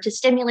longer to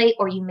stimulate,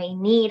 or you may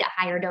need a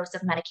higher dose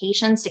of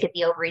medications to get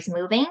the ovaries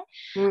moving.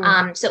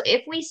 So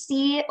if we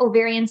see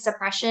ovarian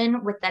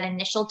suppression with that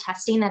initial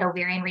testing, that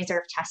ovarian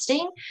reserve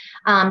testing,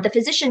 the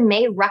physician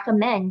may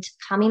recommend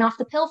coming off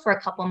the pill for a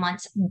couple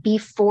months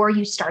before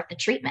you start the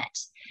treatment,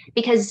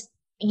 because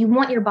you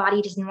want your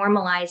body to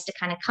normalize to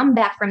kind of come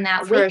back from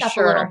that, wake up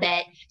a little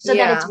bit so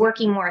that it's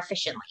working more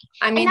efficiently.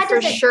 I mean,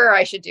 for sure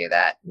I should do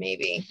that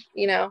maybe,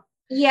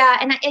 Yeah.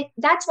 And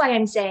that's why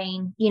I'm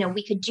saying,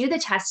 we could do the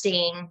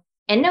testing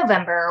in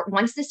November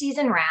once the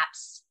season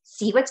wraps,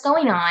 see what's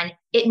going on.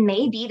 It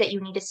may be that you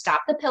need to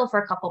stop the pill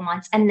for a couple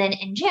months. And then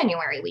in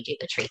January, we do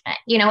the treatment.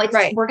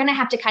 We're going to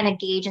have to kind of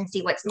gauge and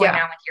see what's going on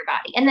with your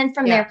body. And then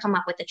from there, come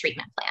up with a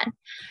treatment plan.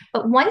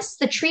 But once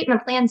the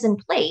treatment plan's in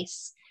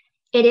place,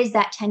 it is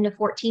that 10 to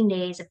 14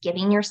 days of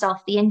giving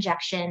yourself the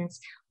injections.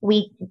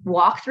 We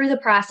walk through the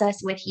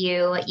process with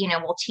you.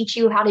 We'll teach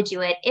you how to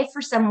do it. If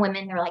for some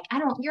women, they're like,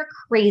 you're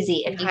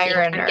crazy. If you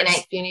hire think a nurse,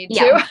 if you need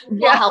to.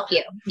 We'll help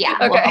you. Yeah,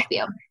 okay. We'll help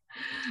you.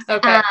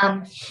 Okay.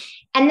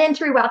 And then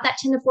throughout that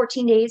 10 to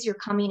 14 days, you're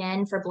coming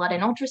in for blood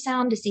and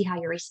ultrasound to see how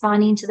you're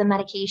responding to the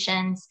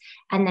medications.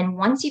 And then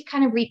once you've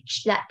kind of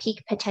reached that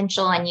peak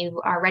potential and you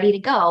are ready to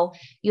go,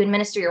 you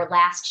administer your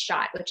last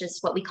shot, which is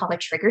what we call a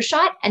trigger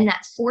shot. And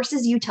that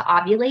forces you to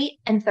ovulate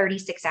in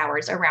 36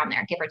 hours around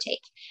there, give or take.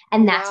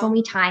 And that's when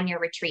we time your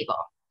retrieval.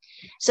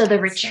 So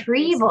the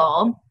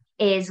retrieval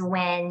is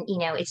when,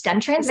 it's done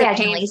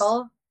transvaginally.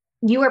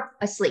 You are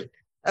asleep.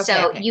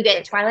 Okay, you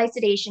get twilight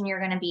sedation. You're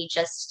going to be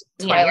just,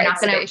 you're not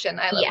going to,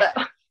 I love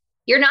that.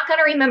 You're not going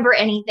to remember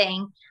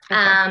anything.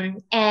 Okay.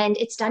 And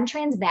it's done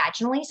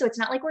transvaginally. So it's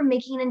not like we're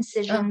making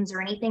incisions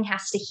or anything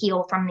has to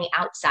heal from the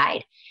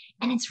outside.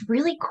 And it's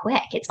really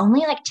quick. It's only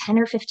like 10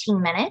 or 15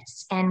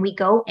 minutes. And we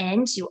go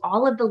into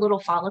all of the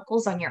little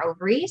follicles on your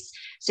ovaries.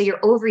 So your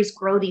ovaries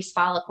grow these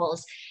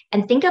follicles,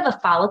 and think of a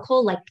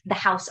follicle like the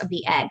house of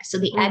the egg. So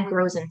the egg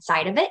grows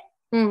inside of it.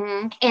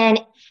 Mm-hmm. And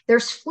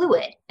there's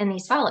fluid in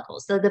these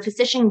follicles. So the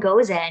physician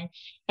goes in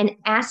and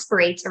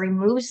aspirates or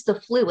removes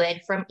the fluid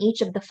from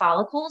each of the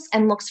follicles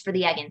and looks for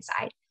the egg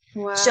inside.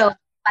 Wow. So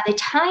by the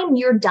time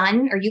you're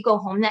done or you go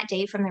home that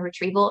day from the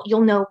retrieval,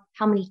 you'll know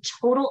how many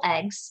total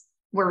eggs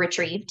were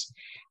retrieved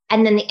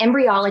And then the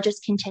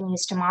embryologist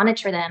continues to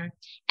monitor them.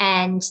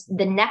 And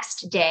the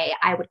next day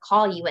I would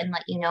call you and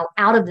let you know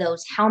out of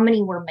those, how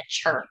many were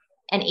mature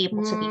and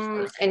able to be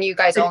frozen. And you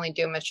guys only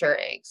do mature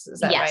eggs. Is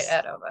that Yes. right?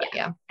 At OVA?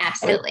 Yeah.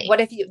 Absolutely. And what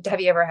if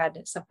have you ever had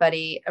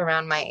somebody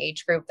around my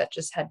age group that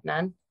just had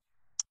none?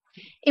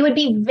 It would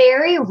be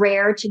very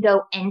rare to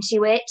go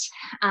into it,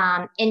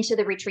 into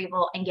the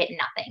retrieval and get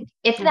nothing.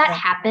 If that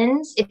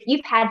happens, if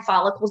you've had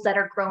follicles that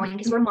are growing,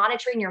 because we're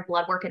monitoring your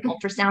blood work and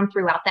ultrasound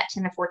throughout that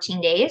 10 to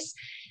 14 days,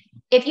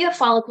 if you have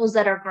follicles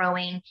that are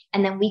growing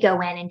and then we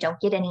go in and don't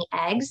get any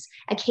eggs,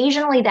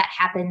 occasionally that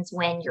happens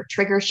when your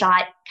trigger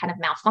shot kind of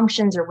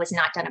malfunctions or was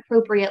not done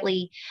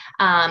appropriately.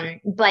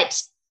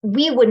 But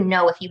we wouldn't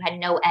know if you had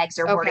no eggs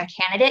or weren't a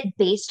candidate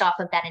based off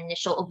of that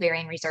initial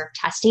ovarian reserve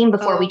testing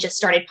before we just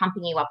started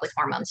pumping you up with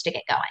hormones to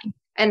get going.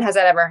 And has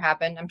that ever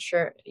happened? I'm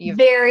sure you've...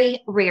 Very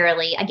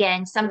rarely.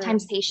 Again,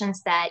 sometimes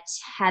patients that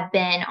have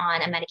been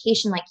on a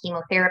medication like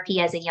chemotherapy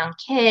as a young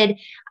kid,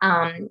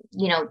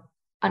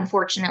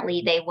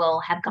 unfortunately, they will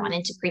have gone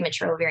into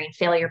premature ovarian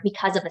failure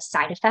because of a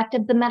side effect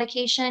of the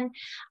medication.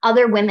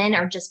 Other women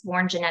are just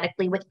born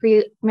genetically with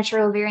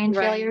premature ovarian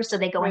failure, so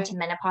they go into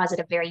menopause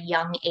at a very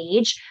young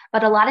age.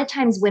 But a lot of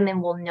times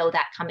women will know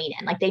that coming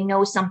in, like they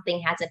know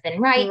something hasn't been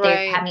right.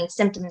 They're having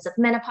symptoms of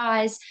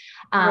menopause.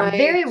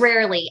 Very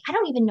rarely, I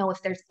don't even know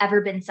if there's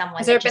ever been someone.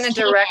 Has there been a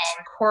direct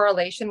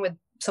correlation with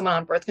someone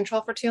on birth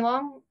control for too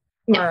long?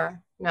 No.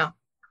 Or no.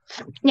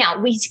 Now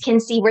we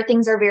can see where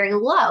things are very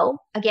low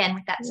again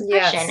with that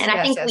suppression. And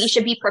I think we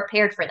should be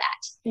prepared for that.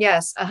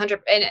 Yes,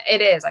 100. And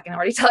it is, I can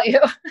already tell you.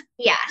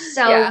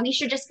 So we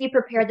should just be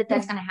prepared that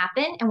that's going to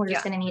happen. And we're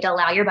just going to need to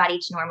allow your body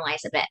to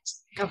normalize a bit.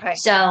 Okay.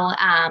 So,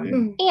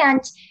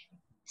 and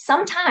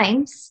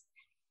sometimes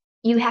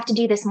you have to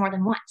do this more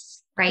than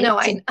once, right? No,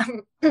 I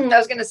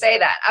was going to say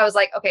that. I was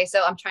like, okay,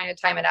 so I'm trying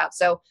to time it out.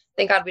 So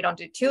thank God we don't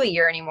do 2 a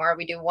year anymore.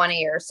 We do 1 a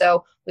year.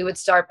 So we would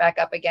start back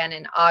up again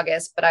in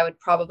August, but I would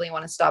probably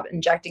want to stop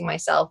injecting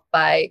myself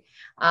by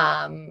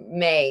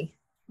May,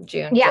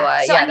 June,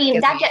 July. So I mean,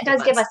 that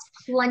does give us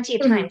plenty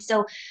of time.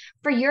 So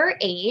for your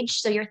age,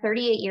 so you're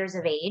 38 years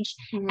of age,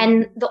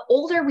 and the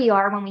older we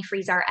are when we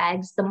freeze our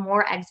eggs, the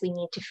more eggs we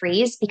need to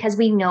freeze, because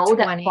we know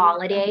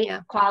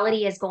that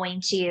quality is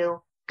going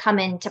to come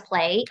into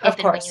play if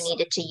and when you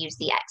needed to use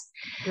the eggs.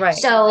 Right.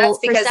 So that's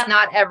because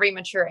not every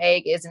mature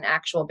egg is an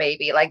actual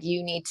baby. Like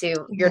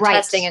you're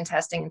testing and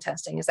testing and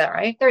testing. Is that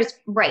right?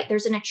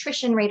 There's an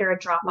attrition rate or a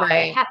drop off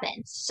that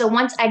happens. So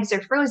once eggs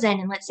are frozen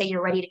and let's say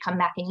you're ready to come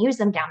back and use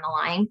them down the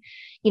line,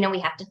 we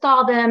have to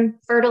thaw them,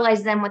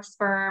 fertilize them with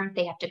sperm.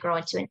 They have to grow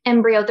into an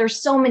embryo.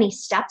 There's so many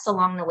steps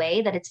along the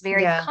way that it's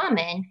very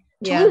common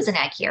to lose an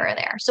egg here or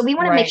there. So we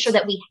want to make sure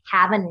that we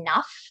have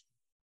enough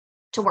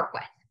to work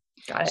with.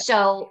 Got it.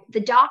 So the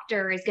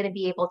doctor is going to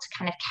be able to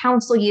kind of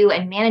counsel you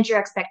and manage your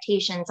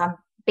expectations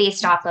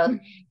based off of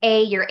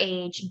A, your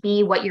age,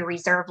 B, what your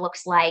reserve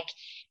looks like,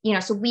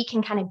 so we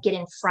can kind of get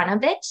in front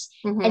of it.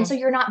 And so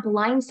you're not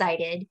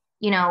blindsided,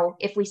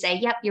 if we say,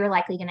 yep, you're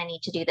likely going to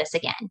need to do this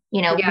again,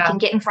 we can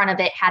get in front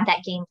of it, have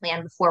that game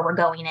plan before we're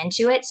going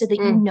into it so that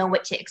you know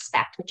what to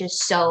expect, which is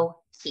so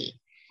key.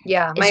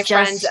 Yeah. My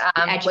friend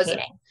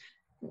educating.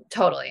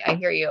 Totally. I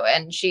hear you.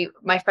 And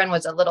my friend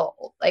was a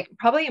little, like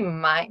probably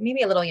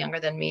maybe a little younger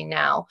than me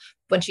now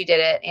when she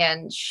did it.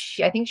 And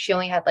I think she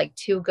only had like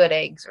 2 good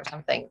eggs or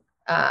something,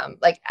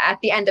 like at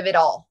the end of it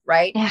all.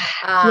 Right.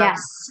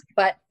 Yes.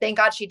 But thank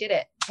God she did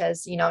it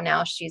because,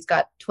 now she's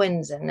got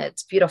twins and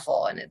it's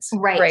beautiful and it's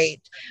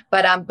great.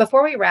 But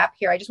before we wrap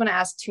here, I just want to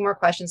ask 2 more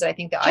questions that I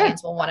think the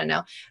audience will want to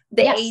know.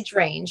 The age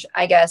range,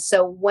 I guess.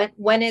 So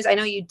when is, I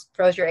know you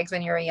froze your eggs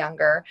when you were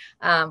younger,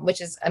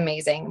 which is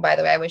amazing. By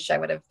the way, I wish I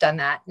would have done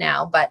that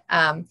now, but,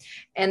 and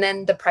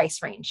then the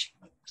price range.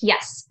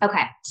 Yes.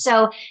 Okay.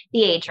 So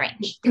the age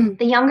range,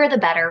 the younger, the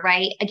better,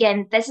 right?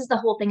 Again, this is the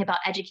whole thing about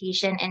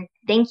education. And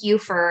thank you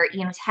for,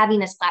 having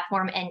this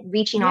platform and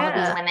reaching all of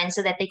these women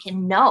so that they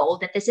can know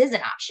that this is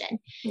an option.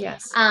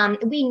 Yes.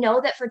 We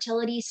know that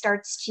fertility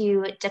starts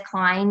to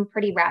decline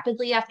pretty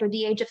rapidly after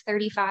the age of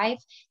 35.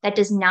 That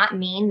does not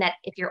mean that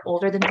if you're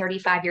older than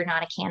 35, you're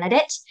not a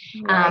candidate.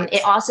 Right.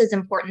 It also is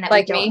important that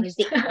like we don't use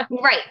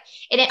right.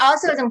 And it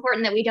also is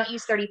important that we don't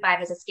use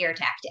 35 as a scare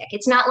tactic.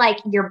 It's not like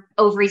your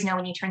ovaries know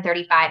when you turn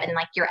 35 and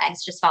like your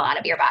eggs just fall out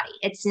of your body.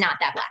 It's not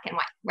that black and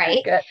white,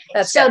 right?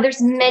 That's so good.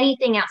 There's many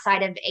things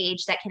outside of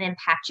age that can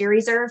impact your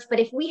reserve. But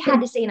if we had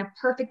to say in a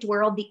perfect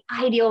world, the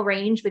ideal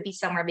range would be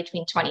somewhere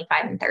between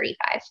 25 and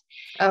 35.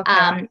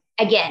 Okay.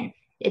 Again,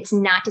 it's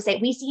not to say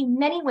we see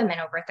many women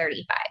over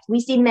 35. We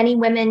see many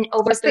women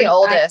over What's 35. the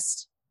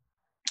oldest?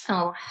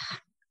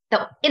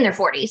 In their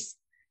 40s.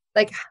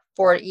 Like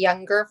for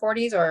younger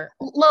 40s or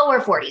lower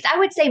 40s? I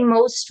would say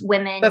most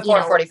women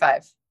before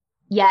 45.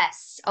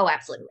 Yes. Oh,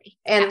 absolutely.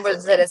 And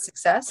was it a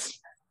success?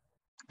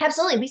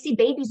 Absolutely. We see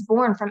babies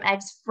born from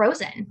eggs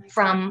frozen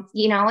from,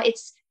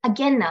 it's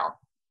again, though,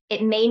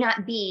 it may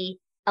not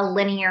be a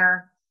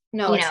linear,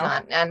 it's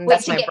not. And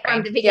that's to my get brain.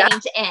 from the beginning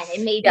to end.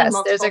 It may be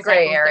multiple there's a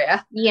gray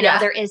area.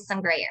 There is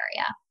some gray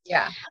area.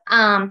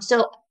 Yeah.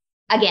 So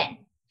again,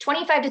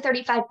 25 to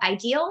 35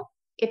 ideal.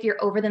 if you're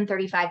over than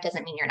 35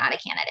 doesn't mean you're not a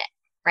candidate.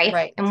 Right.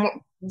 Right. And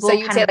so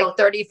you'd say like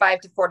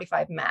 35 to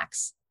 45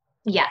 max.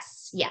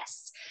 Yes.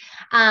 Yes.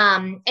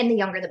 And the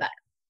younger, the better.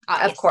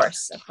 Obviously.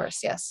 Of course.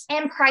 Yes.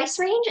 And price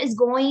range is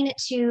going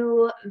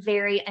to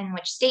vary in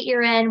which state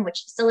you're in,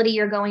 which facility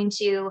you're going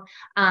to.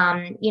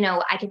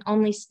 I can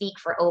only speak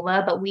for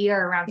OVA, but we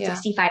are around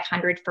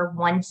 $6,500 for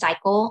one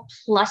cycle,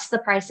 plus the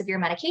price of your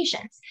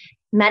medications.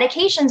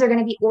 Medications are going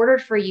to be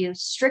ordered for you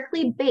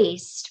strictly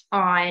based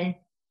on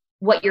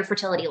what your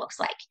fertility looks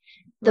like.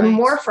 The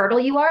more fertile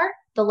you are,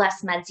 the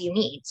less meds you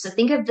need. So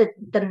think of the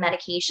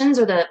medications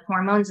or the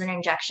hormones and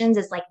injections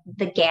as like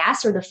the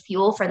gas or the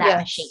fuel for that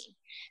machine.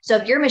 So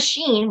if your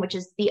machine, which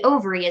is the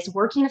ovary, is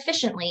working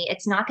efficiently,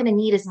 it's not going to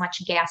need as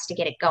much gas to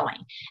get it going.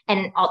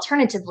 And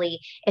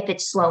alternatively, if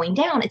it's slowing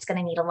down, it's going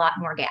to need a lot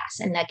more gas.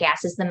 And that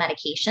gas is the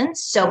medications.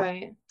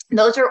 So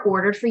those are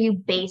ordered for you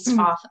based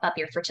off of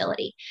your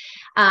fertility.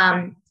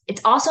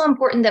 It's also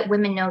important that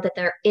women know that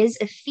there is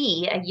a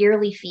fee, a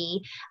yearly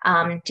fee,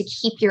 to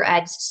keep your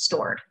eggs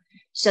stored.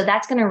 So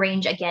that's going to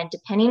range, again,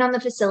 depending on the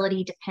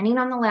facility, depending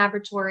on the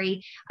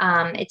laboratory.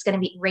 It's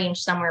going to range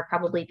somewhere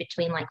probably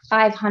between like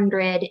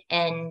 $500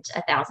 and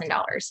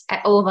 $1,000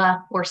 at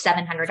OVA, or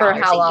 $700 for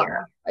how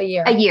long? A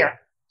year.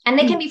 And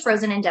they can be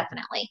frozen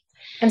indefinitely.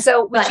 And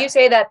so would you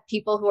say that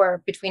people who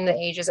are between the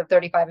ages of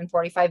 35 and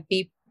 45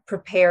 be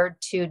prepared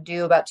to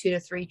do about 2 to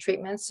 3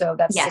 treatments? So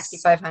that's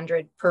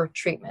 $6,500 per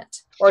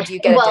treatment. Or do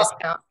you get a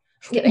discount?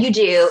 You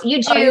do.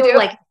 You do.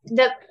 Like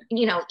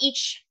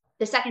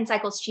the second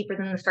cycle is cheaper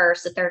than the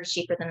first. The third is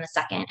cheaper than the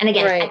second. And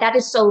again, that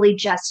is solely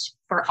just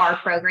for our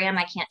program.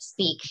 I can't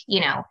speak,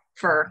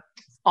 for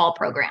all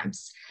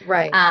programs.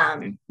 Right.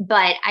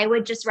 But I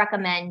would just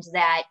recommend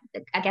that,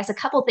 I guess, a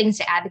couple things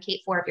to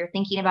advocate for if you're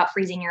thinking about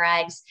freezing your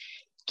eggs.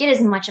 Get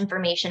as much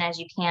information as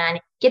you can,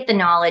 get the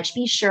knowledge,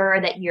 be sure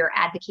that you're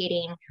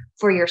advocating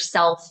for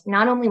yourself,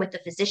 not only with the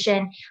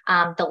physician.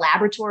 The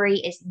laboratory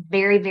is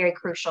very, very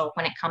crucial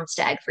when it comes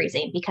to egg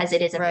freezing, because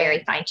it is a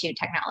very fine-tuned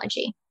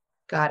technology.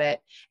 Got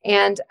it.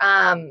 And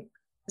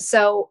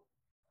so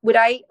would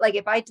I, like,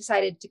 if I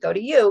decided to go to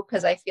you,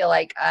 because I feel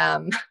like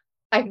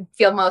I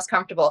feel most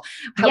comfortable,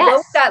 what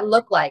would that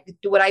look like?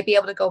 Would I be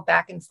able to go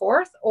back and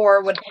forth,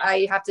 or would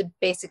I have to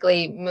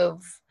basically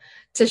move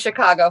to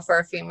Chicago for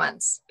a few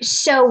months?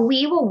 So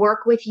we will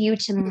work with you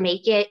to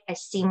make it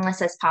as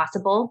seamless as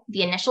possible.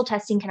 The initial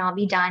testing can all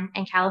be done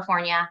in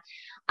California.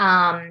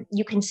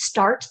 You can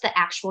start the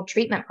actual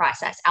treatment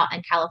process out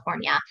in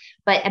California,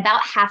 but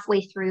about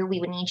halfway through, we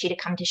would need you to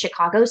come to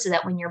Chicago so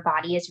that when your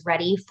body is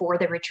ready for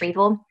the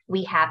retrieval,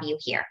 we have you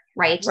here,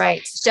 right?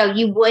 Right. So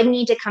you would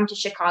need to come to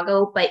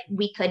Chicago, but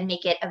we could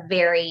make it a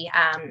very,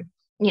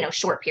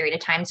 short period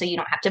of time. So you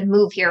don't have to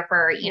move here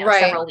for,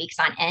 several weeks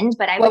on end.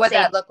 But what would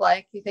that look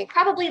like, you think?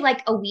 Probably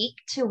like a week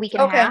to a week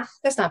and a half.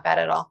 That's not bad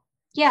at all.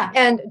 Yeah.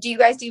 And do you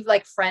guys do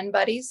like friend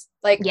buddies?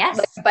 Like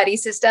buddy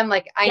system?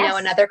 Like I know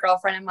another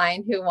girlfriend of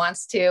mine who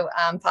wants to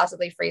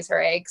possibly freeze her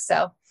eggs.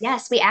 So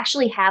yes, we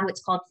actually have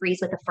what's called Freeze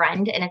with a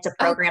Friend, and it's a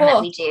program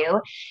that we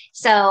do.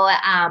 So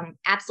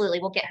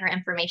absolutely, we'll get her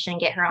information and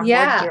get her on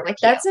board here with you.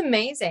 That's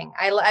amazing.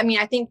 I mean,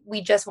 I think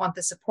we just want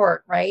the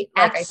support, right?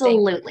 Like,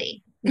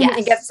 absolutely. Yes.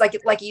 I guess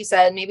like you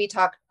said, maybe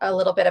talk a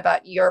little bit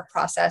about your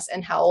process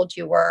and how old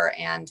you were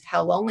and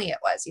how lonely it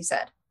was, you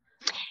said.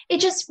 It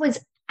just was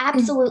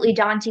absolutely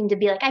daunting to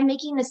be like, I'm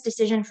making this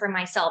decision for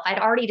myself. I'd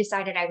already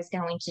decided I was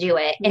going to do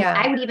it. And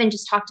I would even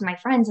just talk to my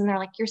friends and they're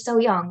like, you're so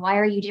young. Why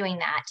are you doing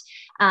that?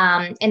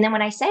 And then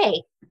when I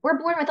say, we're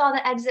born with all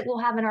the eggs that we'll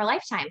have in our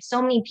lifetime,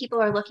 so many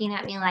people are looking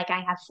at me like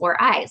I have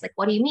 4 eyes. Like,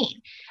 what do you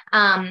mean?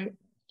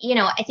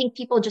 I think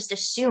people just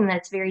assume that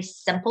it's very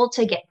simple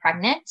to get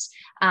pregnant,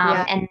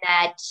 and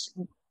that,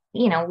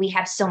 we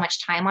have so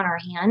much time on our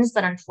hands,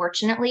 but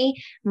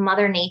unfortunately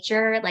Mother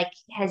Nature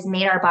has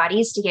made our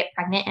bodies to get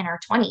pregnant in our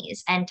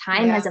 20s, and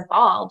time has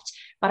evolved,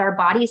 but our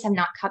bodies have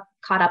not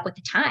caught up with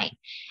the time.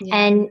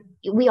 And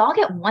we all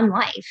get one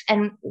life,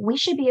 and we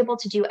should be able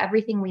to do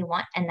everything we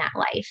want in that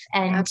life.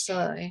 And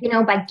absolutely,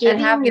 by giving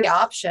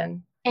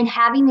and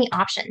having the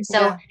option.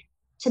 So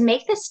to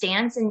make the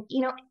stance, and,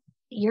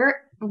 your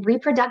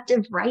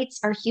reproductive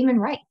rights are human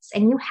rights,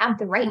 and you have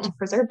the right to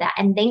preserve that.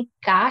 And thank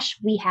gosh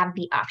we have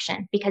the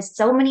option, because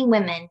so many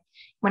women,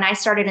 when I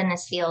started in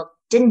this field,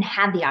 didn't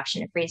have the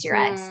option to freeze your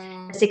eggs.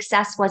 The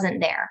success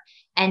wasn't there.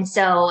 And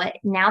so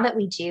now that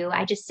we do,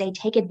 I just say,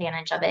 take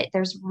advantage of it.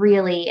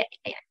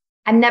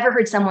 I've never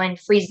heard someone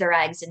freeze their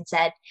eggs and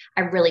said,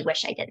 I really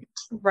wish I didn't.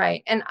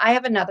 Right. And I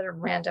have another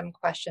random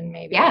question,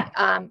 maybe.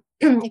 Yeah.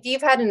 If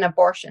you've had an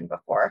abortion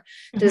before,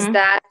 does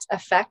that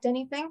affect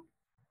anything?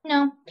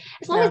 No,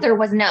 as long as there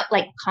was no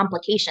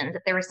complications,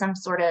 if there was some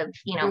sort of,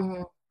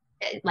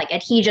 like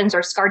adhesions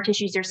or scar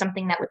tissues or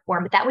something that would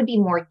form, but that would be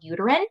more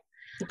uterine.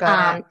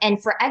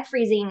 And for egg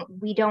freezing,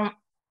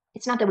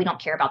 it's not that we don't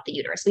care about the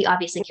uterus. We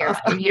obviously care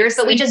about your uterus,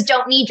 but we just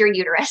don't need your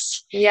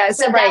uterus. Yeah.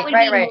 So that would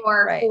be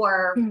more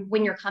for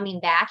when you're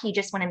coming back. You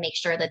just want to make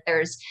sure that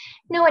there's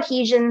no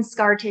adhesions,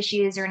 scar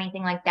tissues, or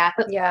anything like that.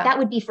 But that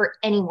would be for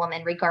any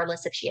woman,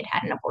 regardless if she had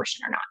had an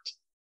abortion or not.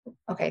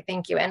 Okay,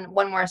 thank you. And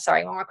one more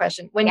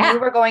question. When you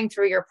were going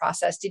through your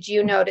process, did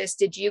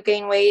you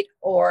gain weight,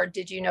 or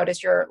did you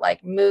notice your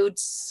like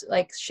moods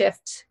like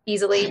shift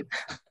easily?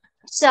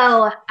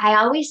 So I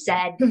always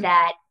said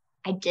that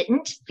I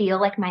didn't feel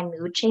like my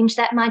mood changed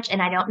that much.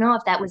 And I don't know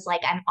if that was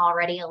like, I'm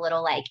already a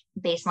little like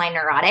baseline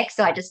neurotic.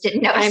 So I just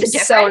didn't notice the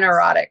difference. I'm so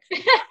neurotic.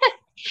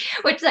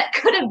 Which that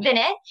could have been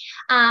it.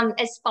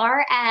 As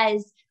far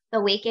as the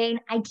weight gain,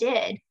 I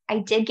did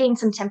gain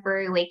some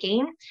temporary weight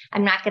gain.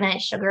 I'm not going to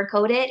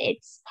sugarcoat it.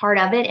 It's part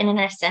of it. And in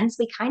a sense,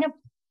 we kind of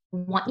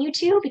want you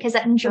to, because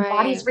that means your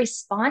body's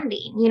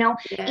responding. You know,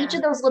 each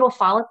of those little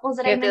follicles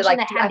that I mentioned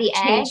that have the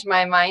egg. Change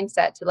my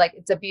mindset to like,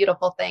 it's a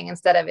beautiful thing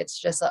instead of it's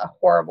just a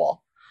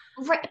horrible.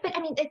 Right. But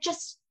I mean,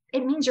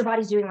 it means your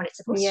body's doing what it's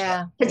supposed to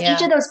do. Because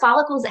each of those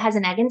follicles that has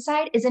an egg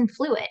inside is in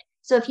fluid.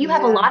 So if you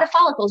have a lot of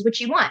follicles,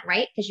 which you want,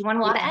 right? Because you want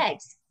a lot of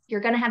eggs,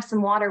 you're going to have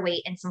some water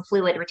weight and some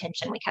fluid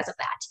retention because of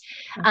that.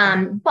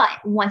 Okay. But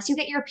once you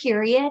get your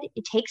period,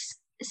 it takes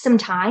some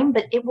time,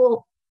 but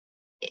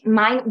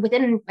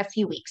within a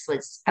few weeks I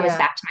was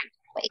back to my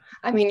weight.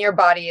 I mean, your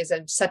body is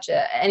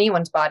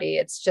anyone's body.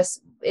 It's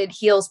just, it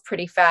heals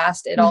pretty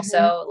fast. It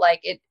also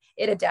like it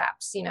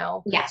adapts, you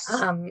know? Yes.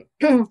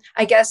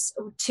 I guess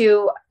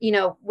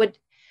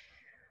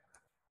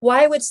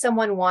why would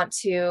someone want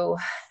to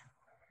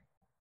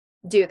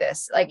do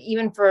this? Like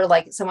even for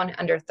like someone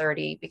under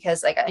 30,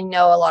 because like, I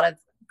know a lot of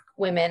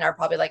women are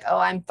probably like, oh,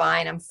 I'm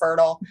fine, I'm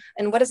fertile.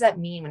 And what does that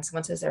mean when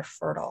someone says they're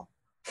fertile?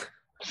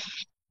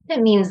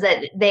 It means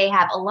that they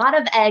have a lot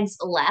of eggs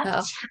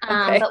left.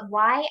 But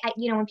why,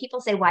 when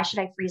people say, why should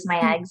I freeze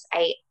my eggs?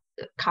 I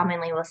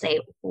commonly will say,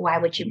 why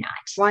would you not?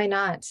 Why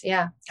not?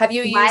 Yeah. Have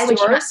you used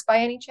yours by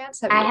any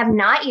chance? I have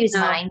not used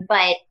mine,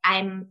 but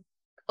I'm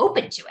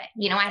open to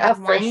it. I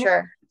have one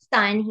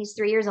son. He's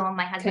 3 years old.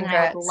 My husband and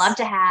I would love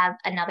to have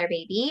another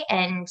baby,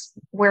 and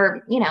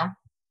we're,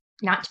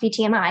 not to be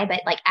TMI,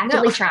 but like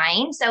actively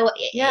trying. So,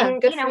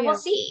 we'll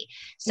see.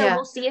 So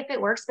we'll see if it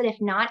works, but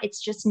if not,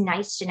 it's just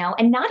nice to know.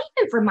 And not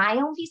even for my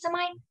own peace of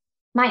mind,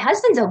 my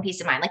husband's own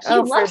peace of mind. Like he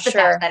loves the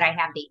fact that I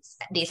have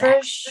these for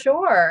eggs.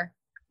 Sure.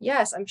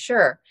 Yes, I'm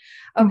sure.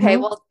 Okay.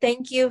 Well,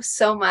 thank you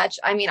so much.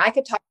 I mean, I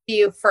could talk to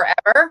you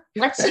forever.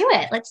 Let's do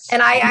it.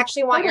 And I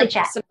actually want your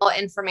personal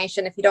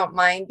information, if you don't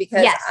mind,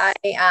 because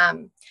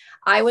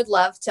I would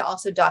love to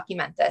also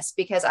document this,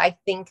 because I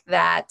think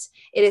that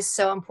it is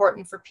so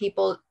important for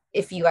people.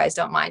 If you guys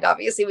don't mind,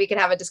 obviously we can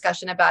have a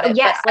discussion about it.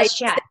 Yes, let's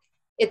chat.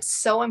 It's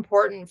so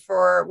important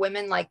for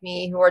women like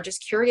me who are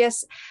just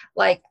curious.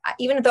 Like,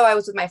 even though I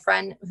was with my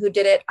friend who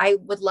did it, I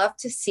would love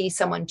to see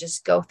someone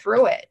just go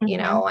through it,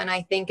 and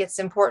I think it's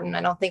important.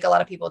 I don't think a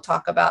lot of people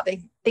talk about,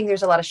 they think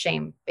there's a lot of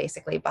shame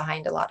basically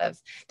behind a lot of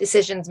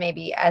decisions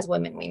maybe as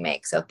women we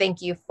make. So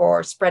thank you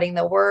for spreading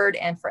the word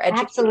and for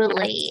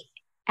educating.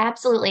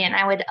 Absolutely. And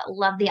I would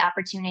love the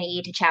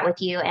opportunity to chat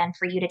with you and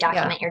for you to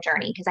document your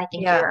journey, because I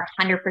think you're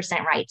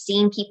 100% right.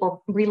 Seeing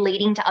people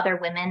relating to other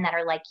women that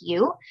are like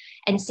you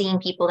and seeing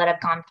people that have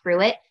gone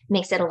through it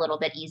makes it a little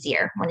bit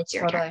easier when it's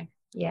your turn.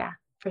 Yeah,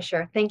 for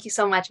sure. Thank you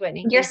so much,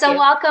 Whitney. You're so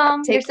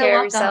welcome. Take care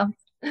of yourself.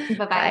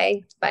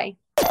 Bye-bye. Bye.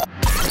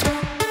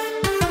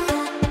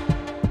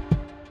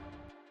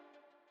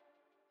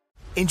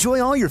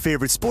 Enjoy all your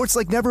favorite sports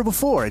like never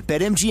before at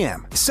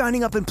BetMGM.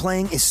 Signing up and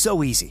playing is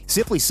so easy.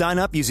 Simply sign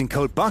up using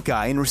code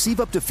Buckeye and receive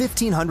up to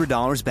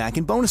 $1,500 back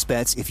in bonus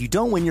bets if you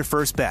don't win your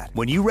first bet.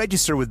 When you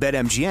register with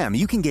BetMGM,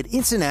 you can get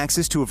instant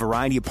access to a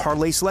variety of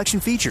parlay selection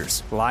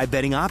features, live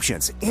betting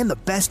options, and the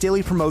best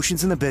daily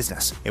promotions in the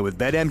business. And with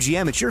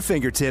BetMGM at your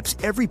fingertips,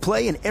 every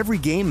play and every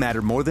game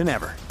matter more than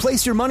ever.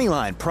 Place your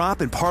moneyline,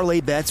 prop, and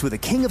parlay bets with the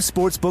king of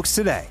sportsbooks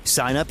today.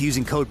 Sign up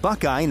using code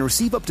Buckeye and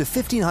receive up to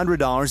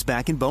 $1,500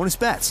 back in bonus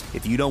bets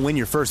if you don't win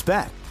your first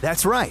bet.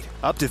 That's right,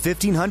 up to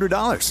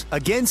 $1,500.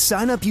 Again,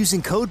 sign up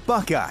using code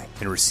Buckeye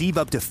and receive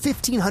up to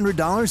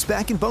 $1,500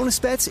 back in bonus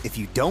bets if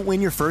you don't win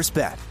your first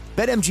bet.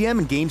 BetMGM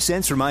and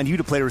GameSense remind you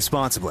to play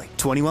responsibly.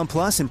 21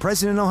 plus and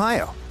present in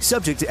Ohio.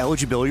 Subject to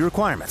eligibility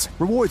requirements.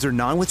 Rewards are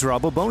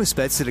non-withdrawable bonus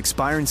bets that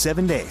expire in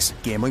 7 days.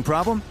 Gambling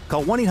problem?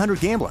 Call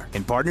 1-800-GAMBLER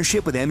in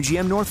partnership with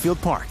MGM Northfield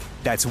Park.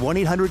 That's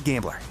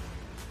 1-800-GAMBLER.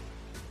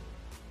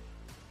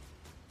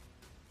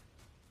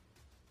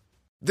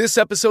 This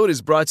episode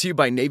is brought to you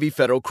by Navy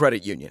Federal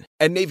Credit Union.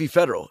 At Navy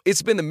Federal,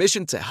 it's been the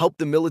mission to help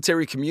the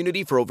military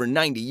community for over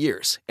 90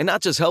 years. And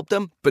not just help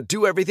them, but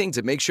do everything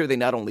to make sure they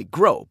not only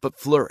grow, but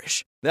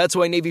flourish. That's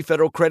why Navy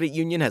Federal Credit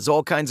Union has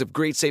all kinds of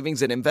great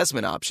savings and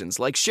investment options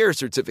like share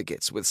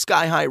certificates with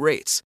sky-high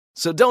rates.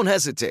 So don't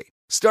hesitate.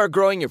 Start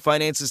growing your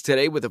finances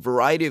today with a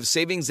variety of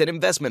savings and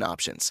investment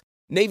options.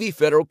 Navy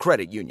Federal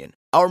Credit Union.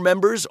 Our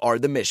members are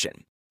the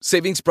mission.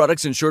 Savings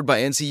products insured by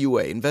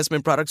NCUA.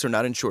 Investment products are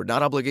not insured,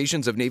 not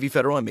obligations of Navy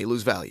Federal and may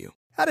lose value.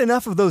 Had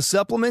enough of those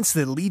supplements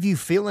that leave you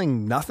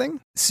feeling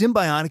nothing?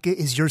 Symbiotica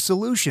is your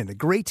solution to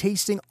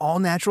great-tasting,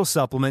 all-natural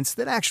supplements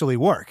that actually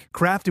work.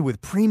 Crafted with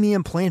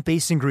premium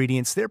plant-based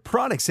ingredients, their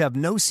products have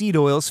no seed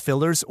oils,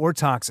 fillers, or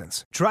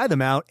toxins. Try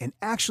them out and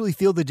actually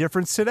feel the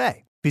difference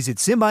today. Visit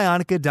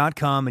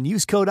Symbiotica.com and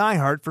use code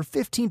IHEART for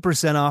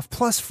 15% off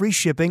plus free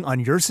shipping on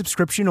your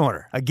subscription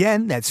order.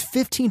 Again, that's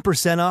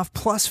 15% off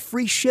plus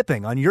free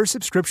shipping on your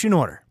subscription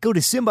order. Go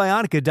to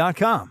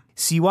Symbiotica.com,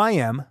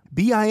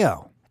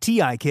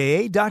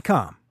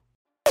 Symbiotika.com.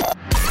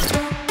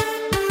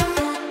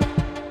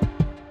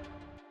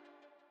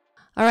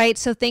 All right,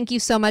 so thank you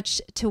so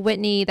much to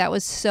Whitney. That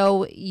was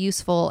so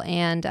useful,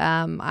 and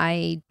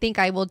I think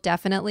I will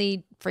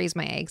definitely freeze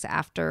my eggs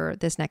after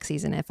this next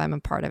season if I'm a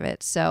part of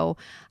it. So,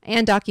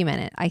 and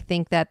document it. I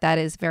think that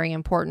is very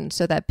important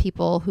so that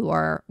people who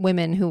are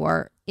women who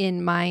are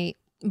in my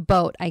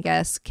boat, I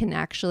guess, can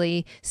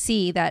actually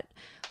see that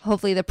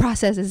hopefully the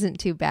process isn't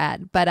too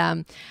bad. But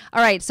all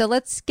right, so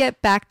let's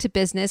get back to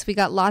business. We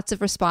got lots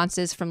of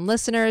responses from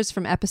listeners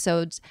from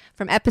episode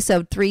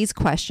 3's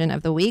question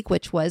of the week,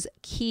 which was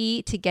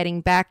key to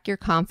getting back your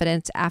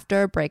confidence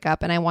after a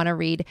breakup. And I want to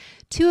read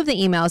 2 of the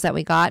emails that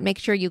we got. Make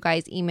sure you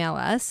guys email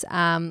us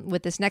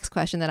with this next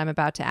question that I'm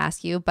about to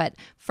ask you. But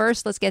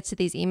first, let's get to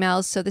these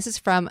emails. So this is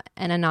from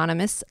an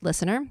anonymous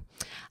listener.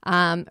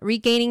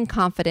 Regaining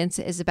confidence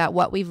is about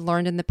what we've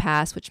learned in the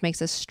past, which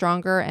makes us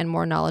stronger and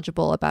more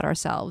knowledgeable about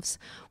ourselves.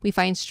 We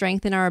find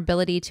strength in our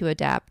ability to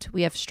adapt.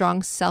 We have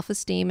strong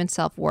self-esteem and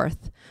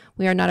self-worth.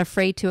 We are not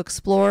afraid to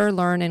explore,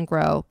 learn, and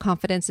grow.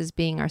 Confidence is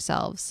being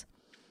ourselves.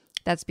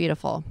 That's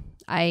beautiful.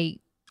 I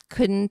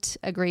couldn't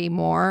agree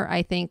more.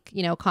 I think,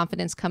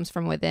 confidence comes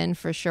from within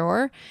for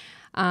sure.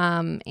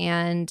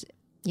 And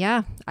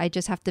yeah, I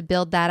just have to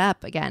build that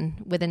up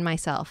again within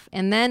myself.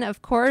 And then,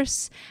 of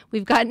course,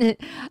 we've gotten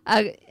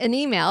an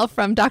email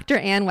from Dr.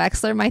 Ann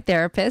Wexler, my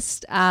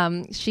therapist.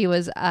 She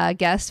was a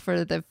guest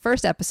for the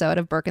first episode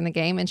of Burke in the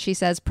Game, and she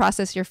says,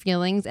 process your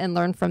feelings and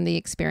learn from the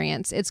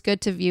experience. It's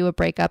good to view a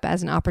breakup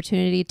as an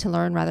opportunity to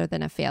learn rather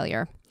than a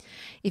failure.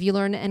 If you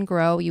learn and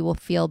grow, you will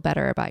feel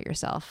better about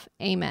yourself.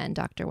 Amen,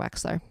 Dr.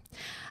 Wexler.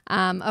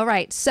 All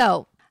right,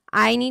 so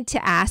I need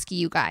to ask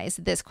you guys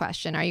this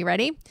question. Are you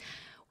ready?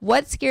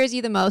 What scares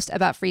you the most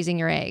about freezing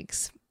your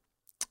eggs?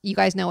 You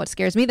guys know what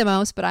scares me the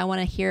most, but I want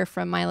to hear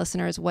from my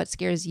listeners what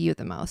scares you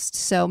the most.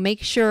 So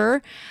make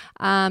sure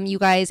you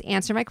guys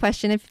answer my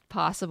question if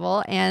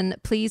possible,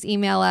 and please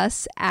email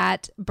us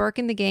at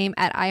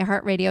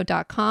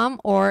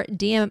burkeinthegame@iheartradio.com or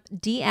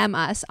DM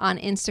us on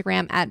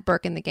Instagram at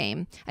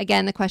burkeinthegame.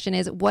 Again, the question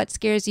is, what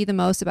scares you the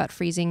most about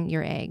freezing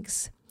your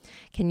eggs?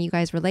 Can you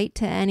guys relate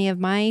to any of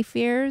my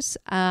fears?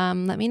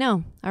 Let me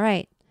know. All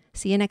right.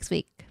 See you next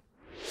week.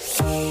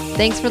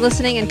 Thanks for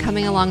listening and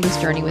coming along this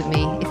journey with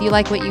me. If you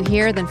like what you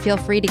hear, then feel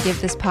free to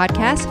give this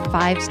podcast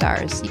 5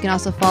 stars. You can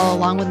also follow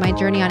along with my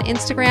journey on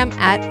Instagram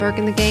at Burke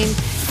in the Game.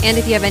 And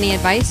if you have any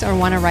advice or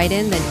want to write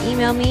in, then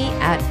email me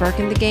at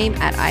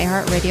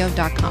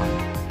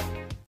burkeinthegame@iheartradio.com.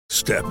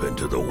 Step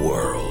into the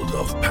world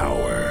of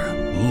power,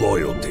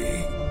 loyalty,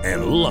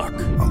 and luck.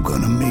 I'm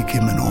gonna make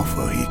him an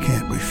offer he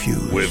can't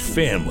refuse. With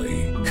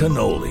family,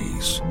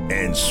 cannolis,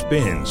 and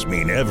spins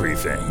mean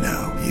everything.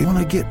 Now, you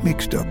wanna get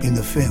mixed up in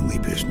the family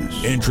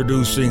business.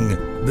 Introducing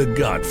The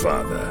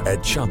Godfather at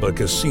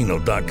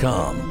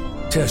ChumbaCasino.com.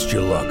 Test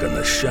your luck in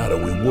the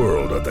shadowy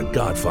world of The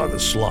Godfather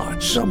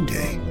slot.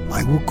 Someday,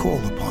 I will call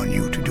upon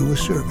you to do a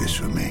service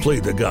for me. Play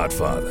The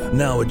Godfather,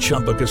 now at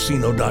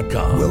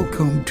ChumbaCasino.com.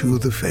 Welcome to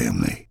the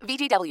family.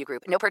 VGW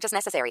Group. No purchase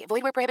necessary.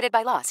 Void where prohibited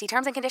by law. See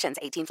terms and conditions.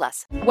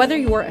 18+. Whether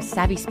you're a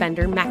savvy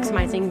spender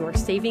maximizing your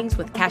savings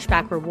with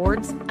cashback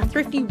rewards, a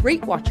thrifty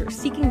rate watcher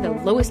seeking the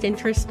lowest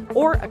interest,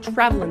 or a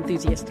travel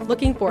enthusiast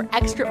looking for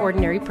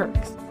extraordinary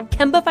perks,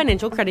 Kemba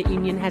Financial Credit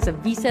Union has a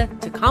visa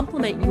to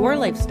complement your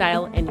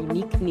lifestyle and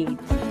unique needs.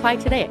 Apply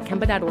today at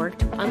Kemba.org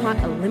to unlock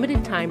a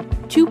limited time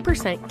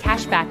 2%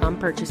 cash back on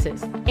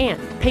purchases and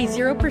pay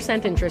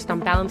 0% interest on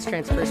balance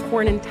transfers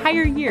for an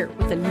entire year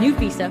with a new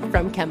visa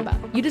from Kemba.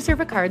 You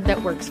deserve a card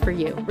that works for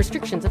you.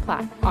 Restrictions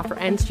apply. Offer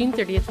ends June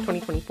 30th,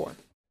 2024.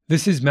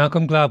 This is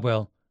Malcolm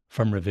Gladwell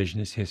from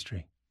Revisionist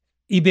History.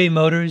 eBay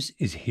Motors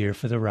is here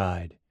for the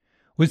ride.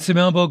 With some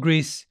elbow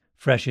grease,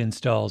 fresh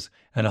installs,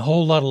 and a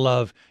whole lot of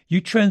love, you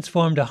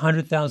transformed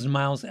 100,000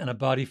 miles and a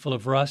body full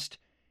of rust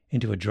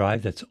into a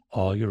drive that's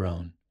all your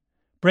own.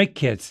 Brake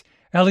kits,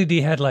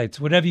 LED headlights,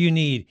 whatever you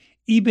need,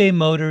 eBay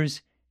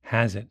Motors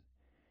has it.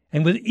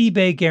 And with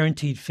eBay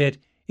Guaranteed Fit,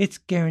 it's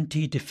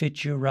guaranteed to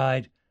fit your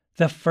ride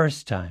the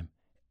first time,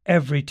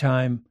 every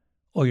time,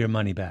 or your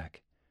money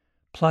back.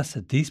 Plus,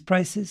 at these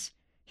prices,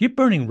 you're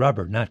burning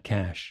rubber, not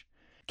cash.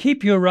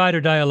 Keep your ride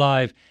or die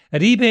alive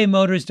at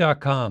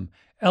ebaymotors.com.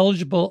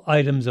 Eligible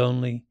items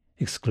only.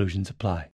 Exclusions apply.